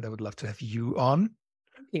some point, I would love to have you on.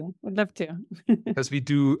 Thank you. Would love to. Because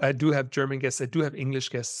I do have German guests. I do have English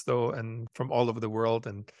guests, though, and from all over the world.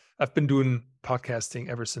 And I've been doing podcasting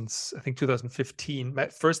ever since, I think, 2015. My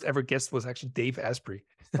first ever guest was actually Dave Asprey.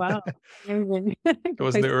 Wow. It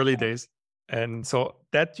was in the early days. And so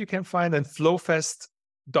that you can find. And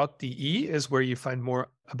flowfest.de is where you find more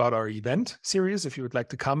about our event series if you would like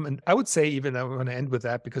to come. And I would say even I want to end with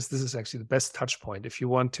that, because this is actually the best touch point. If you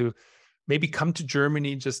want to maybe come to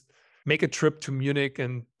Germany, just make a trip to Munich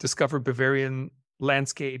and discover Bavarian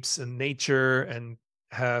landscapes and nature and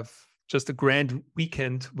have just a grand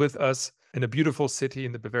weekend with us in a beautiful city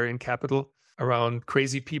in the Bavarian capital around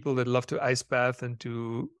crazy people that love to ice bath and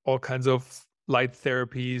do all kinds of light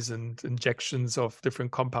therapies and injections of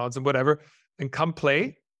different compounds and whatever, and come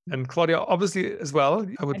play. And Claudia, obviously, as well,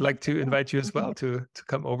 I would like to invite you as well to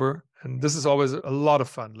come over. And this is always a lot of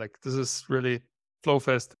fun. Like, this is really,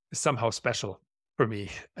 Flowfest is somehow special for me.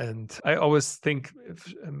 And I always think,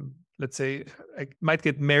 if, let's say I might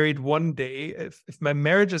get married one day, if my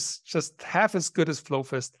marriage is just half as good as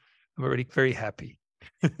Flowfest, I'm already very happy.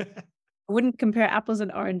 I wouldn't compare apples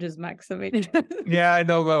and oranges, Max. I mean, yeah, I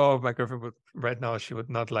know. Well, my girlfriend would right now, she would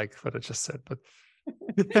not like what I just said, but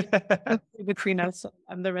between us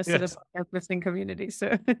and the rest of the podcast listening community.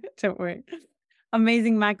 So don't worry.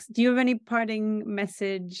 Amazing, Max. Do you have any parting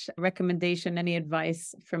message, recommendation, any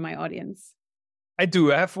advice for my audience? I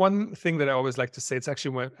do. I have one thing that I always like to say. It's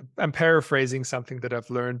actually, I'm paraphrasing something that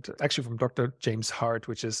I've learned actually from Dr. James Hart,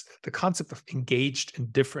 which is the concept of engaged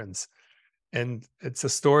indifference. And it's a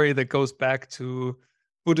story that goes back to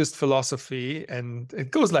Buddhist philosophy. And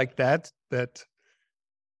it goes like that,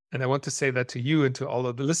 and I want to say that to you and to all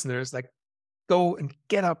of the listeners, like, go and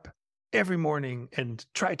get up every morning and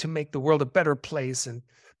try to make the world a better place and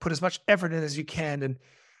put as much effort in as you can and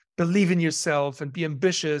believe in yourself and be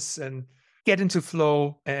ambitious and get into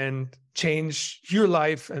flow and change your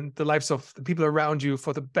life and the lives of the people around you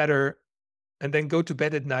for the better. And then go to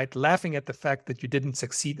bed at night laughing at the fact that you didn't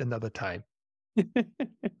succeed another time.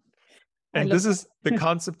 And this is the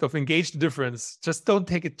concept of engaged difference. Just don't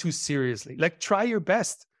take it too seriously. Like, try your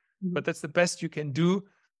best, but that's the best you can do.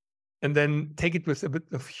 And then take it with a bit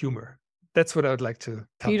of humor. that's what I would like to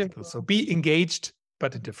tell Beautiful. people. So be engaged,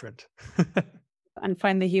 but different. And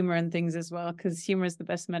find the humor in things as well, because humor is the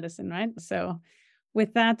best medicine, right? So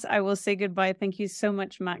with that, I will say goodbye. Thank you so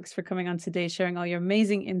much, Max, for coming on today, sharing all your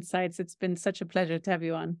amazing insights. It's been such a pleasure to have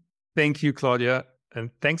you on. Thank you, Claudia.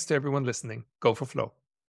 And thanks to everyone listening. Go for flow.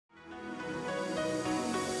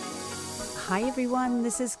 Hi, everyone.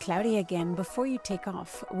 This is Claudia again. Before you take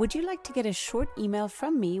off, would you like to get a short email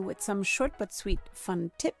from me with some short but sweet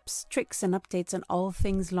fun tips, tricks, and updates on all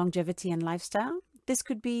things longevity and lifestyle? This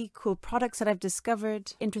could be cool products that I've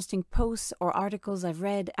discovered, interesting posts or articles I've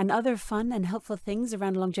read, and other fun and helpful things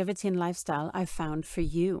around longevity and lifestyle I've found for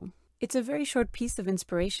you. It's a very short piece of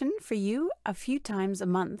inspiration for you a few times a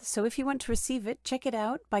month. So if you want to receive it, check it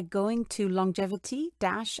out by going to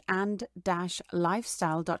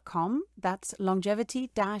longevity-and-lifestyle.com. That's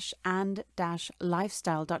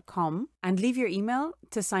longevity-and-lifestyle.com, and leave your email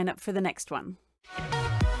to sign up for the next one.